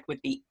contact with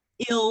the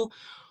ill.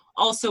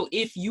 Also,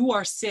 if you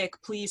are sick,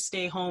 please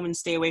stay home and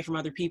stay away from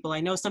other people.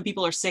 I know some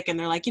people are sick and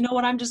they're like, you know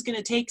what, I'm just going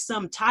to take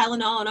some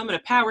Tylenol and I'm going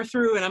to power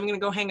through and I'm going to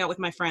go hang out with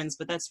my friends.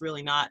 But that's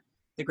really not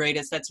the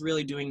greatest. That's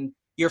really doing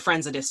your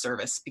friends a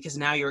disservice because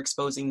now you're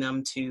exposing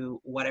them to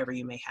whatever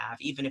you may have,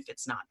 even if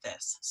it's not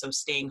this. So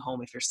staying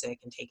home if you're sick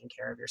and taking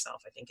care of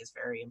yourself, I think, is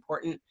very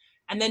important.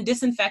 And then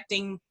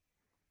disinfecting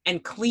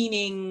and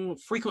cleaning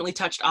frequently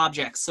touched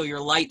objects. So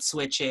your light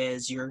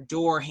switches, your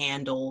door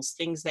handles,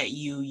 things that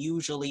you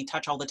usually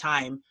touch all the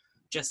time,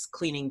 just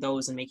cleaning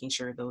those and making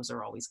sure those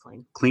are always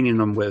clean. Cleaning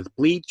them with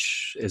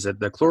bleach? Is it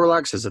the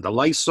Clorox? Is it the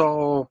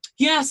Lysol?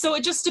 Yeah, so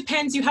it just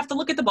depends. You have to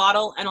look at the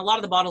bottle, and a lot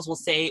of the bottles will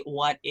say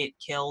what it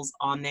kills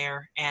on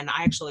there. And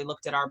I actually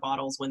looked at our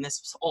bottles when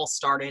this all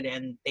started,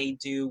 and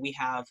we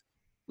have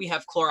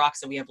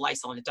Clorox and we have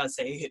Lysol, and it does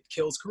say it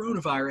kills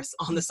coronavirus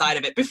on the side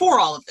of it before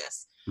all of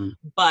this.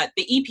 But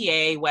the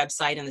EPA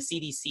website and the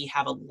CDC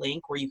have a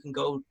link where you can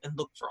go and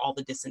look for all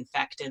the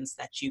disinfectants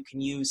that you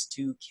can use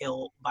to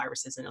kill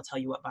viruses, and it'll tell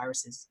you what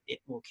viruses it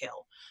will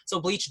kill.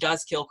 So bleach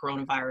does kill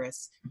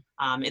coronavirus.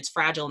 It's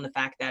fragile in the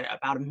fact that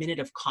about a minute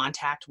of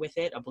contact with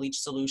it, a bleach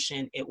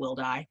solution, it will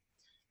die.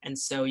 And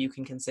so you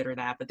can consider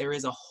that. But there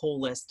is a whole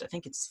list. I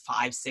think it's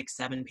 5, 6,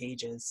 7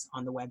 pages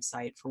on the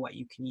website for what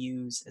you can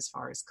use as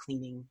far as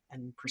cleaning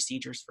and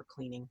procedures for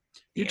cleaning.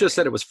 You just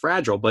said it was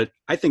fragile, but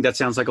I think that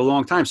sounds like a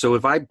long time. So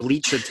if I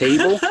bleach a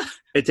table,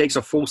 it takes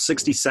a full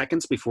 60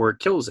 seconds before it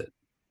kills it.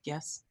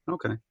 Yes.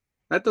 Okay.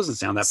 That doesn't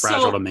sound that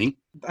fragile to me.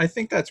 I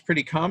think that's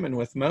pretty common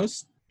with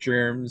most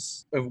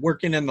germs.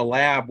 Working in the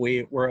lab,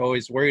 we're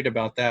always worried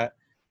about that.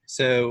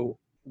 So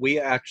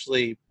we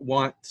actually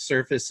want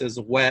surfaces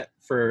wet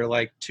for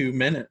like 2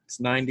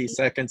 minutes, 90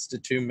 seconds to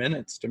 2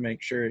 minutes to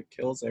make sure it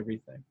kills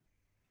everything.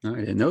 No, I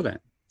didn't know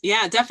that.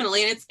 Yeah,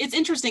 definitely. And it's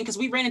interesting because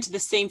we ran into the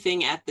same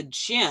thing at the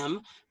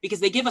gym because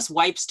they give us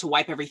wipes to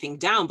wipe everything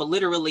down, but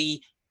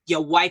literally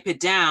you wipe it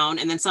down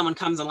and then someone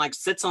comes and like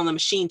sits on the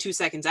machine 2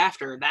 seconds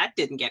after. That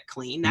didn't get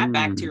clean. That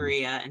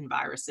bacteria and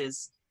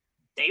viruses,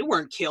 they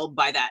weren't killed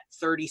by that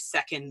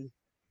 30-second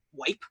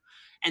wipe.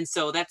 And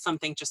so that's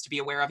something just to be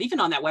aware of. Even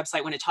on that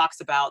website, when it talks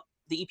about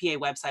the EPA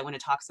website, when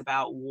it talks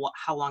about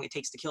how long it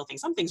takes to kill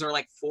things, some things are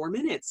like 4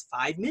 minutes,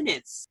 5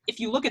 minutes. If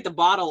you look at the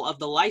bottle of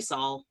the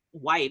Lysol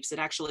wipes, it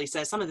actually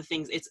says some of the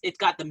things, it's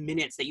got the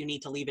minutes that you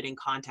need to leave it in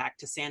contact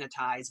to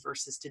sanitize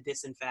versus to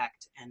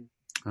disinfect. And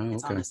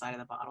it's on the side of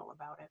the bottle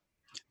about it.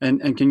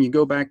 And can you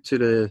go back to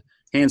the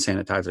hand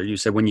sanitizer? You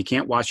said when you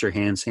can't wash your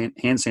hands, hand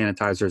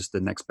sanitizer is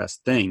the next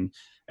best thing.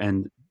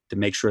 And to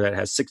make sure that it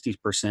has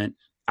 60%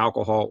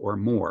 alcohol or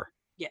more.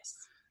 Yes.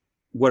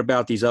 What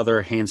about these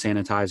other hand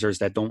sanitizers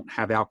that don't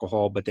have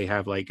alcohol, but they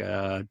have like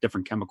a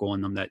different chemical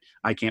in them that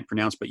I can't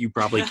pronounce, but you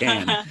probably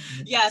can?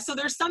 Yeah, so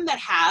there's some that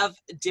have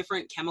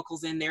different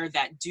chemicals in there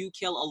that do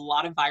kill a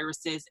lot of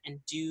viruses and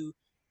do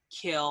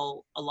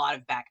kill a lot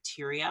of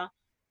bacteria,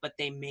 but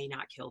they may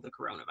not kill the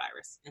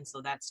coronavirus. And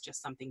so that's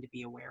just something to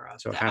be aware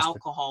of. So the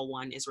alcohol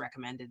one is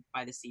recommended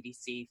by the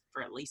CDC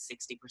for at least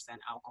 60%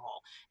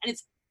 alcohol. And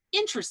it's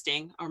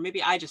interesting, or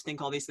maybe I just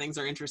think all these things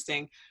are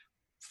interesting,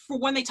 for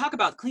when they talk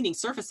about cleaning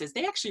surfaces,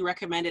 they actually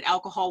recommended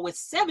alcohol with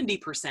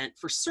 70%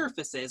 for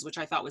surfaces, which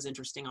I thought was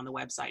interesting on the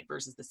website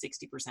versus the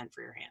 60%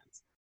 for your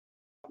hands.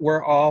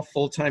 We're all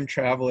full-time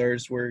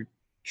travelers. We're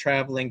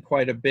traveling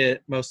quite a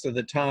bit most of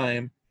the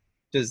time.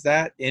 Does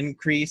that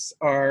increase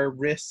our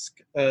risk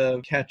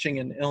of catching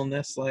an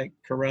illness like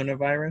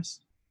coronavirus?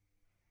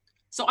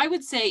 So I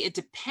would say it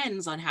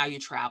depends on how you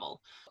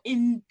travel.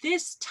 In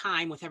this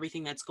time with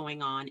everything that's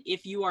going on,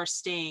 if you are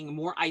staying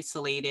more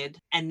isolated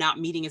and not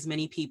meeting as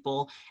many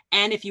people,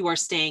 and if you are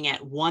staying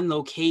at one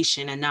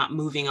location and not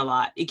moving a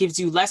lot, it gives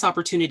you less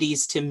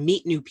opportunities to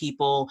meet new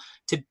people,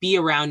 to be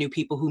around new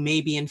people who may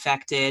be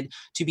infected,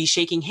 to be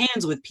shaking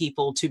hands with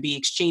people, to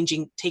be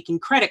taking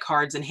credit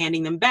cards and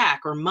handing them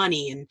back, or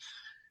money, and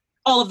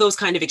all of those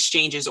kind of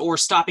exchanges, or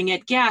stopping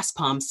at gas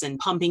pumps and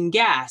pumping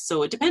gas.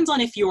 So it depends on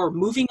if you're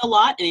moving a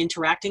lot and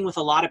interacting with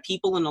a lot of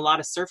people and a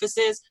lot of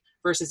surfaces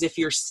versus if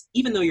you're,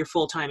 even though you're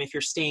full-time, if you're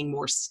staying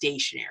more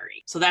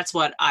stationary. So that's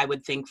what I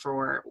would think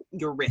for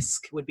your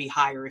risk would be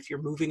higher if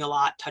you're moving a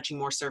lot, touching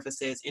more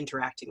surfaces,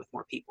 interacting with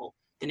more people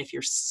than if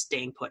you're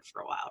staying put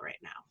for a while right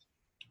now.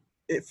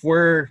 If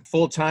we're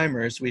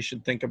full-timers, we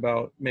should think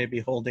about maybe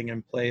holding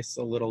in place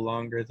a little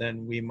longer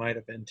than we might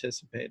have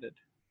anticipated.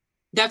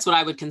 That's what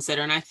I would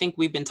consider. And I think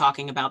we've been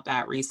talking about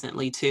that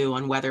recently too,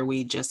 on whether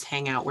we just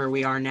hang out where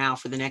we are now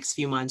for the next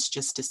few months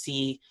just to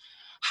see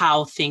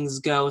how things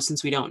go,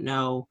 since we don't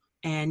know.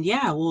 And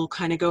yeah, we'll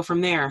kind of go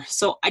from there.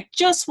 So I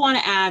just want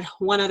to add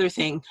one other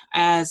thing.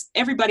 As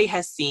everybody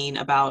has seen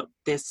about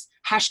this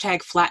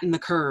hashtag flatten the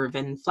curve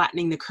and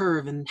flattening the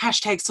curve and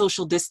hashtag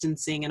social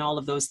distancing and all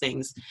of those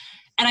things.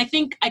 And I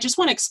think I just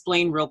want to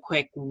explain real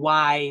quick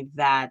why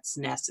that's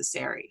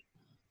necessary.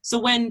 So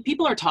when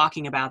people are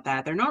talking about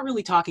that, they're not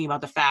really talking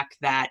about the fact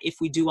that if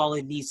we do all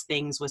of these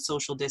things with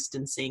social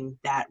distancing,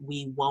 that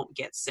we won't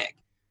get sick.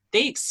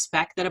 They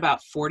expect that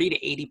about 40 to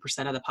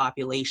 80% of the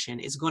population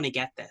is going to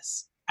get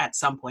this at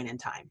some point in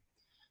time.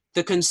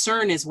 The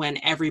concern is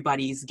when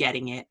everybody's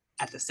getting it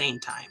at the same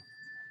time.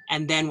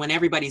 And then when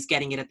everybody's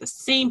getting it at the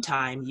same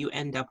time, you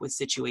end up with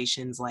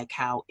situations like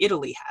how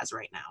Italy has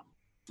right now.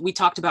 We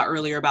talked about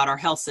earlier about our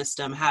health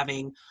system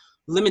having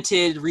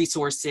limited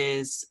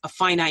resources, a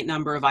finite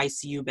number of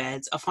ICU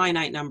beds, a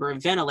finite number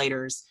of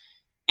ventilators.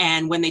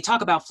 And when they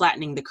talk about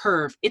flattening the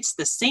curve, it's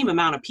the same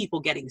amount of people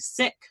getting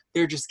sick.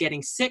 They're just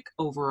getting sick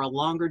over a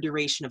longer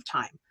duration of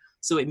time.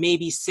 So it may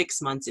be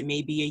 6 months, it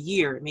may be a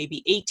year, it may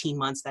be 18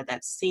 months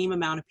that same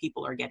amount of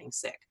people are getting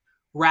sick,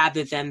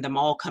 rather than them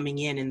all coming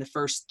in the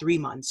first 3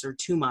 months or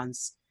 2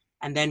 months.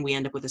 And then we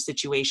end up with a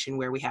situation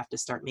where we have to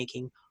start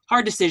making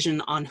hard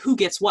decisions on who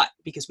gets what,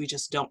 because we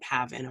just don't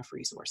have enough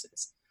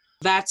resources.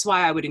 That's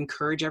why I would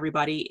encourage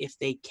everybody, if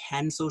they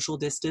can social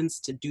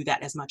distance, to do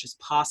that as much as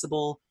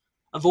possible.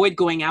 Avoid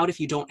going out if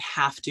you don't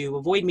have to.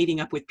 Avoid meeting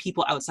up with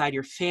people outside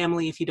your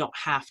family if you don't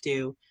have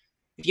to.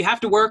 If you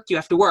have to work, you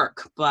have to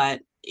work.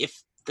 But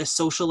if the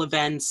social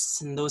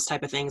events and those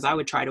type of things, I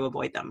would try to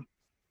avoid them.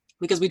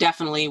 Because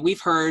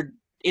we've heard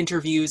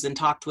interviews and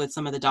talked with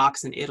some of the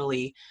docs in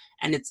Italy,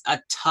 and it's a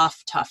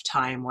tough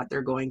time what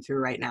they're going through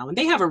right now. And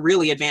they have a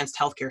really advanced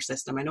healthcare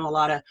system. I know a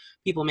lot of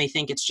people may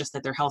think it's just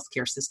that their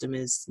healthcare system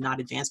is not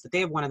advanced, but they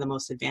have one of the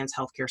most advanced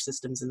healthcare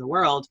systems in the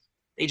world.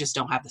 They just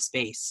don't have the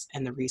space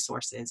and the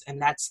resources.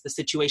 And that's the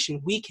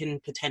situation we can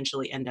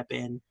potentially end up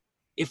in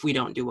if we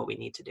don't do what we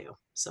need to do.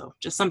 So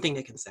just something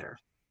to consider.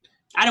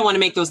 I don't want to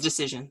make those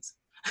decisions.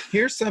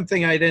 Here's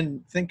something I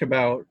didn't think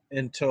about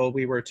until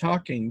we were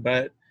talking,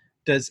 but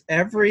does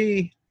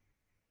every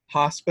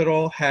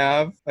hospital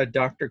have a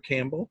Dr.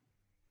 Campbell?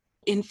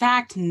 In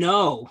fact,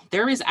 no.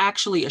 There is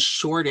actually a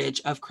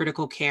shortage of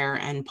critical care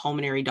and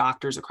pulmonary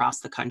doctors across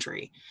the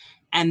country.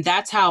 And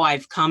that's how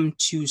I've come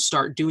to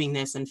start doing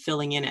this and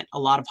filling in at a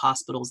lot of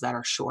hospitals that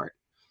are short.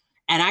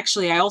 And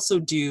actually, I also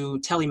do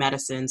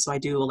telemedicine. So I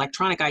do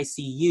electronic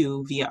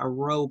ICU via a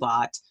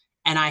robot,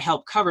 and I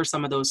help cover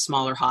some of those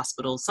smaller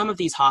hospitals. Some of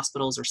these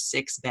hospitals are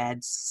 6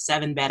 beds,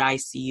 7-bed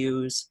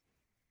ICUs,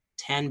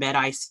 10-bed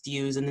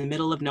ICUs in the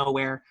middle of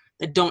nowhere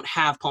that don't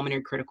have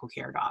pulmonary critical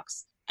care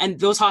docs. And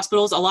those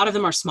hospitals, a lot of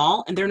them are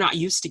small, and they're not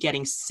used to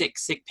getting sick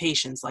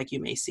patients like you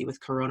may see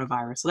with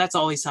coronavirus. So that's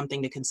always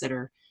something to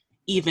consider.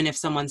 Even if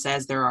someone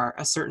says there are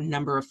a certain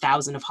number of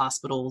thousands of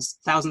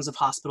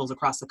hospitals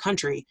across the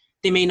country,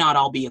 they may not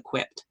all be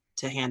equipped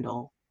to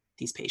handle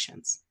these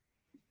patients.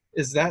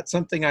 Is that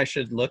something I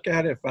should look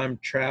at if I'm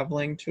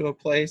traveling to a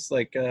place?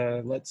 Like,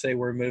 let's say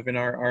we're moving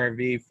our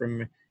RV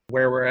from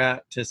where we're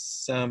at to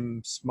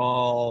some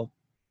small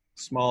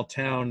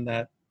town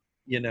that,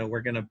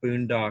 we're going to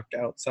boondock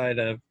outside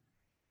of.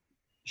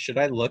 Should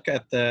I look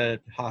at the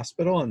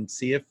hospital and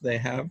see if they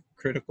have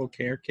critical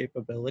care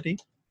capability?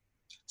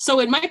 So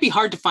it might be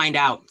hard to find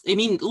out. I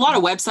mean, a lot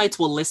of websites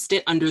will list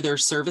it under their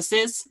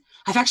services.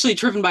 I've actually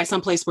driven by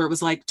some place where it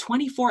was like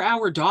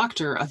 24-hour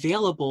doctor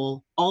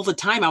available all the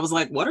time. I was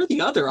like, what are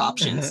the other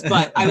options?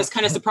 But I was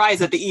kind of surprised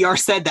that the ER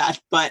said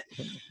that. But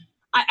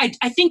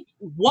I think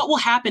what will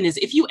happen is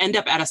if you end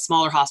up at a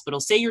smaller hospital,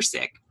 say you're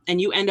sick and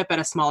you end up at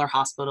a smaller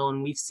hospital,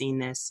 and we've seen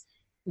this,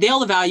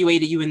 they'll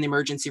evaluate you in the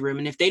emergency room.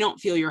 And if they don't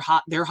feel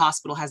their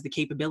hospital has the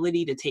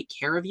capability to take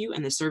care of you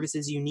and the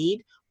services you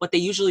need, what they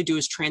usually do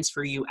is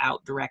transfer you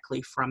out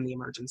directly from the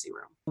emergency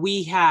room.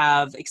 We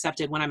have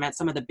accepted, when I'm at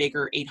some of the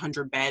bigger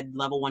 800-bed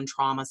level 1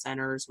 trauma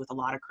centers with a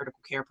lot of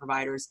critical care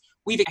providers,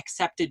 we've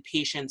accepted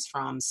patients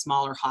from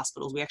smaller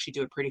hospitals. We actually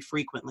do it pretty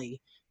frequently,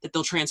 that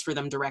they'll transfer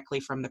them directly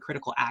from the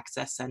critical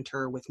access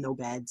center with no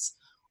beds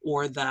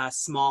or the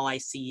small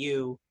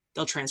ICU.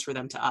 They'll transfer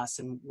them to us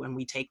and when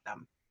we take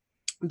them.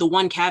 The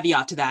one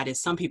caveat to that is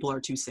some people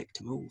are too sick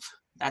to move.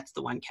 That's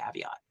the one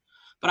caveat.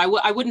 But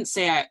I wouldn't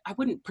say I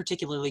wouldn't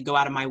particularly go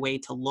out of my way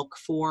to look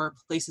for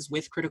places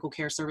with critical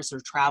care service or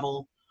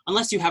travel.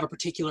 Unless you have a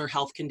particular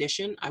health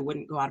condition, I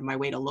wouldn't go out of my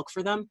way to look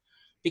for them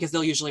because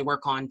they'll usually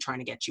work on trying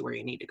to get you where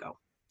you need to go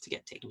to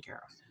get taken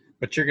care of.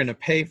 But you're going to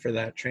pay for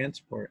that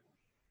transport.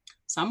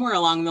 Somewhere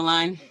along the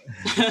line.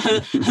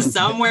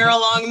 Somewhere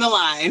along the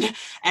line.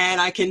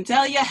 And I can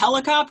tell you,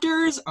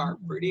 helicopters are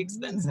pretty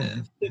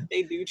expensive if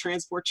they do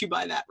transport you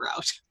by that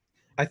route.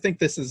 I think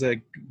this is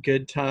a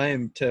good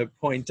time to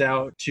point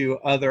out to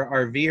other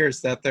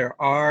RVers that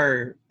there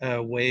are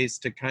ways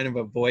to kind of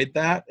avoid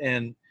that.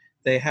 And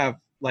they have,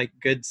 like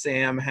Good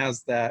Sam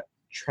has that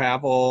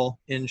travel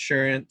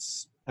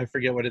insurance. I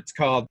forget what it's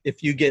called.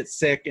 If you get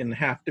sick and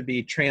have to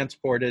be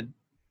transported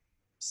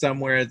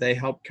somewhere, they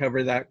help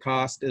cover that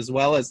cost, as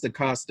well as the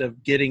cost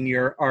of getting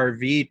your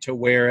RV to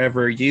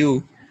wherever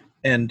you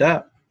end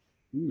up.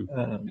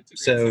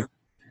 So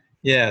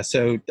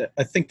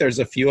I think there's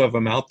a few of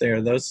them out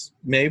there. Those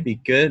may be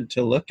good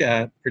to look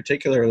at,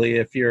 particularly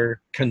if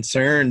you're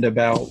concerned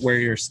about where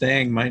you're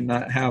staying might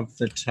not have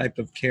the type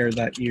of care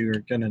that you're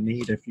going to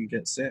need if you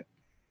get sick.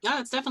 Yeah,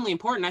 it's definitely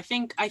important. I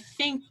think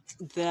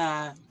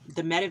the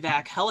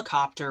medevac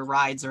helicopter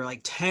rides are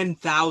like $10,000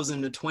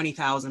 to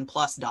 $20,000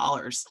 plus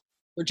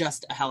for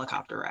just a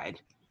helicopter ride.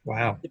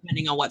 Wow.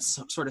 Depending on what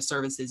sort of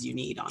services you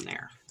need on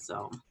there.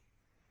 So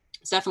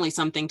it's definitely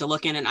something to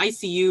look in. And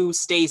ICU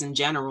stays in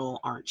general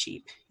aren't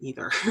cheap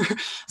either.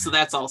 So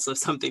that's also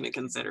something to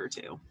consider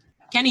too.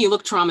 Kenny, you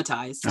look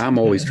traumatized. I'm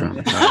always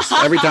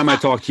traumatized. Every time I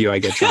talk to you, I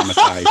get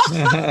traumatized.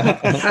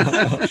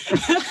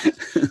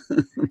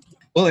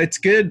 Well, it's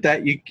good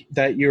that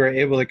you were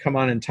able to come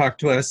on and talk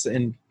to us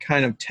and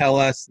kind of tell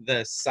us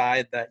the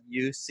side that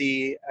you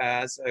see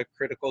as a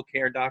critical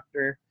care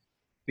doctor,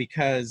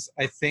 because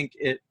I think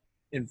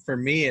and for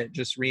me, it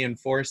just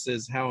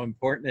reinforces how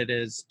important it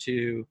is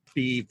to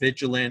be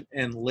vigilant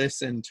and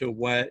listen to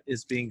what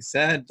is being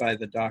said by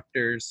the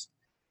doctors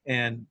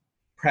and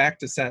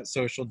practice that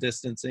social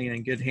distancing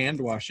and good hand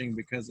washing,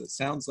 because it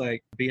sounds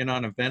like being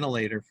on a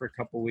ventilator for a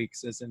couple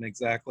weeks isn't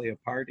exactly a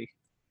party.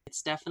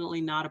 It's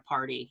definitely not a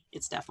party.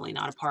 It's definitely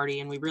not a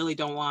party. And we really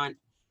don't want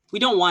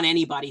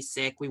anybody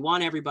sick. We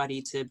want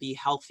everybody to be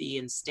healthy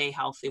and stay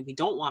healthy. We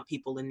don't want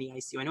people in the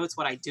ICU. I know it's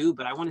what I do,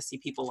 but I want to see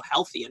people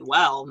healthy and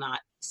well,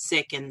 not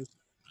sick and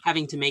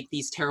having to make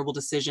these terrible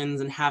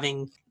decisions and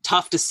having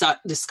tough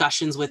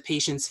discussions with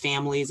patients'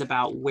 families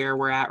about where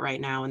we're at right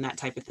now and that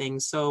type of thing.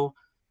 So,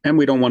 and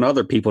we don't want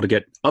other people to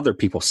get other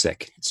people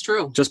sick. It's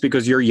true. Just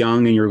because you're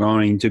young and you're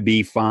going to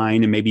be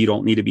fine and maybe you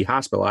don't need to be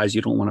hospitalized,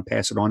 you don't want to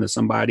pass it on to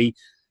somebody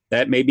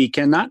that maybe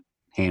cannot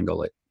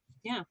handle it.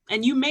 Yeah.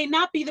 And you may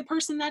not be the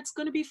person that's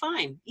going to be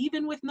fine,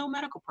 even with no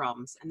medical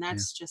problems. And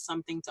that's just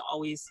something to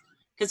always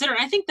consider.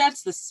 And I think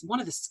that's one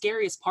of the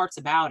scariest parts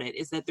about it,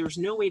 is that there's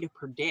no way to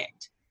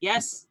predict.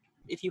 Yes,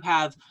 if you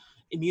have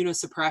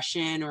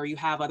immunosuppression or you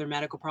have other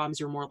medical problems,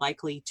 you're more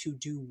likely to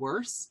do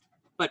worse.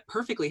 But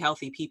perfectly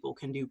healthy people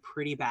can do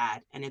pretty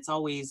bad. And it's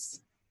always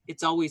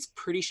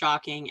pretty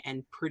shocking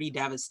and pretty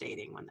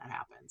devastating when that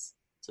happens.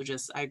 So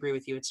I agree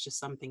with you. It's just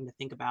something to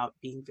think about,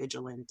 being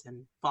vigilant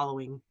and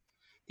following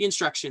the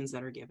instructions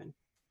that are given.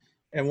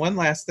 And one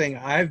last thing,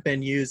 I've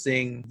been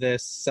using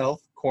this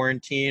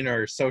self-quarantine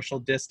or social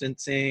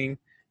distancing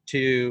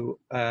to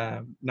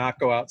not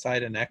go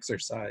outside and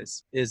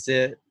exercise. Is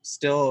it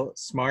still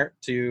smart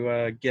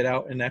to get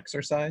out and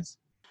exercise?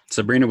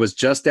 Sabrina was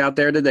just out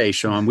there today,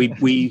 Sean.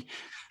 We've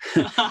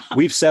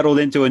settled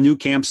into a new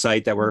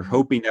campsite that we're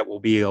hoping that we'll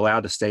be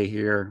allowed to stay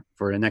here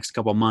for the next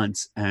couple of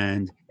months.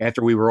 And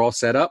after we were all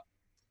set up,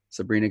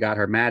 Sabrina got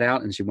her mat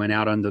out and she went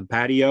out on the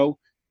patio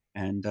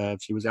and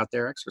she was out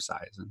there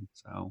exercising.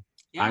 So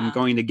yeah. I'm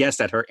going to guess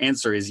that her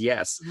answer is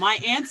yes. My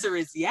answer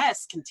is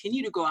yes.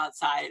 Continue to go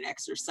outside and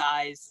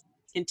exercise.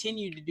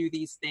 Continue to do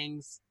these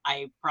things.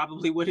 I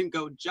probably wouldn't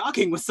go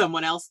jogging with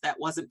someone else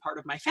that wasn't part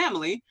of my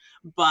family,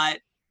 but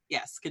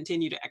yes,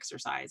 continue to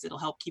exercise. It'll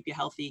help keep you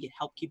healthy,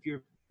 help keep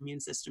your immune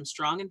system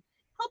strong, and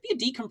help you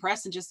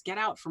decompress and just get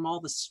out from all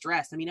the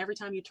stress. I mean, every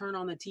time you turn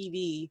on the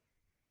TV,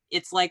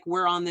 it's like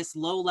we're on this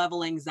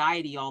low-level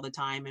anxiety all the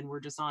time, and we're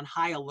just on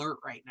high alert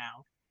right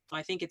now. So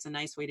I think it's a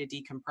nice way to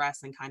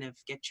decompress and kind of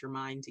get your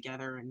mind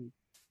together, and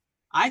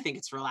I think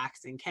it's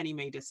relaxing. Kenny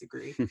may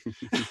disagree.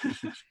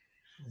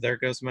 There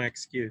goes my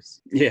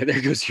excuse. Yeah,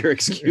 there goes your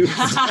excuse.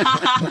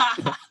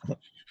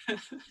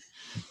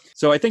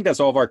 So I think that's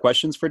all of our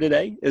questions for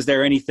today. Is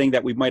there anything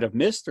that we might have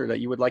missed or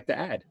that you would like to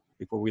add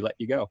before we let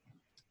you go?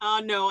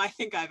 No, I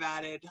think I've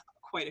added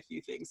quite a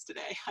few things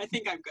today. I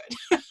think I'm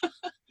good.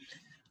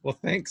 Well,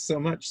 thanks so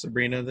much,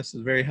 Sabrina. This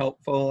is very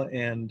helpful,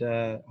 and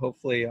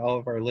hopefully all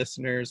of our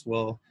listeners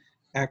will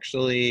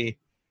actually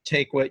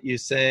take what you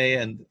say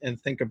and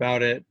think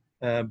about it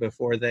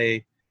before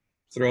they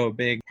throw a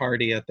big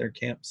party at their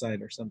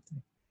campsite or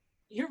something.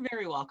 You're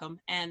very welcome.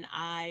 And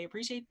I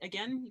appreciate,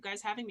 again, you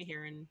guys having me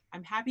here, and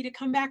I'm happy to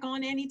come back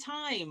on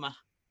anytime.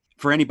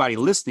 For anybody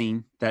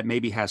listening that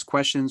maybe has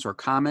questions or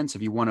comments,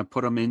 if you want to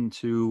put them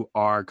into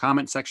our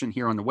comment section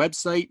here on the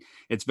website,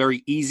 it's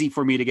very easy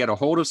for me to get a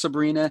hold of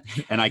Sabrina,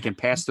 and I can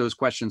pass those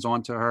questions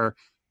on to her,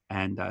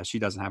 and she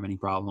doesn't have any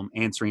problem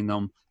answering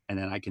them, and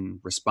then I can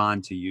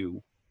respond to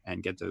you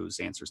and get those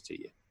answers to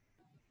you.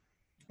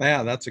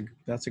 Yeah, that's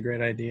a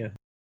great idea.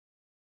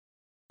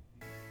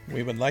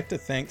 We would like to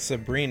thank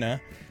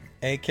Sabrina,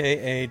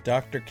 aka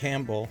Dr.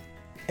 Campbell,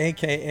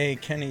 aka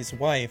Kenny's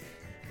wife,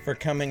 for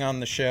coming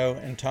on the show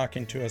and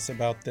talking to us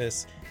about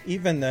this,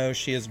 even though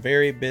she is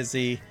very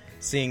busy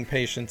seeing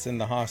patients in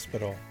the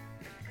hospital.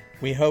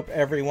 We hope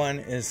everyone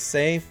is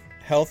safe,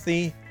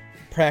 healthy,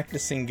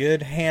 practicing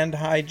good hand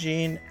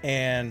hygiene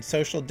and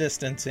social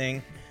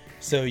distancing,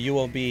 so you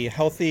will be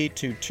healthy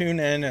to tune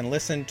in and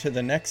listen to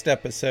the next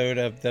episode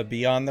of the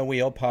Beyond the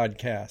Wheel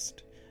podcast.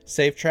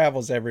 Safe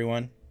travels,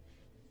 everyone.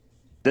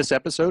 This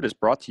episode is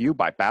brought to you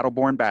by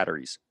Battleborn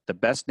Batteries, the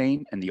best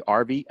name in the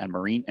RV and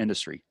marine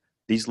industry.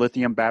 These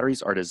lithium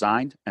batteries are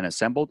designed and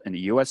assembled in the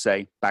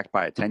USA, backed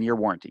by a 10-year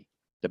warranty.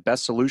 The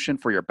best solution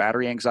for your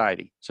battery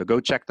anxiety, so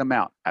go check them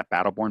out at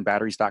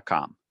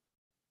battlebornbatteries.com.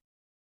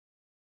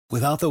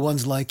 Without the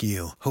ones like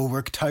you, who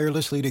work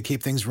tirelessly to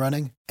keep things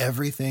running,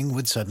 everything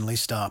would suddenly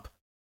stop.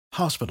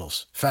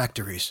 Hospitals,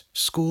 factories,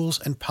 schools,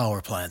 and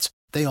power plants,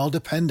 they all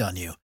depend on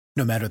you.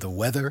 No matter the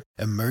weather,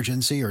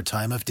 emergency, or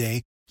time of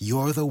day,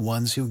 you're the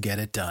ones who get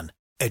it done.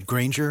 At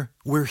Grainger,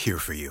 we're here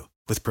for you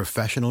with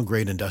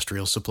professional-grade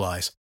industrial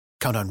supplies.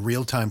 Count on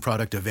real-time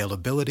product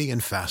availability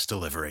and fast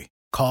delivery.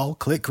 Call,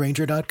 click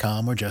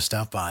Grainger.com, or just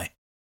stop by.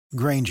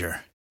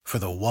 Grainger, for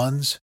the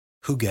ones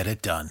who get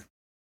it done.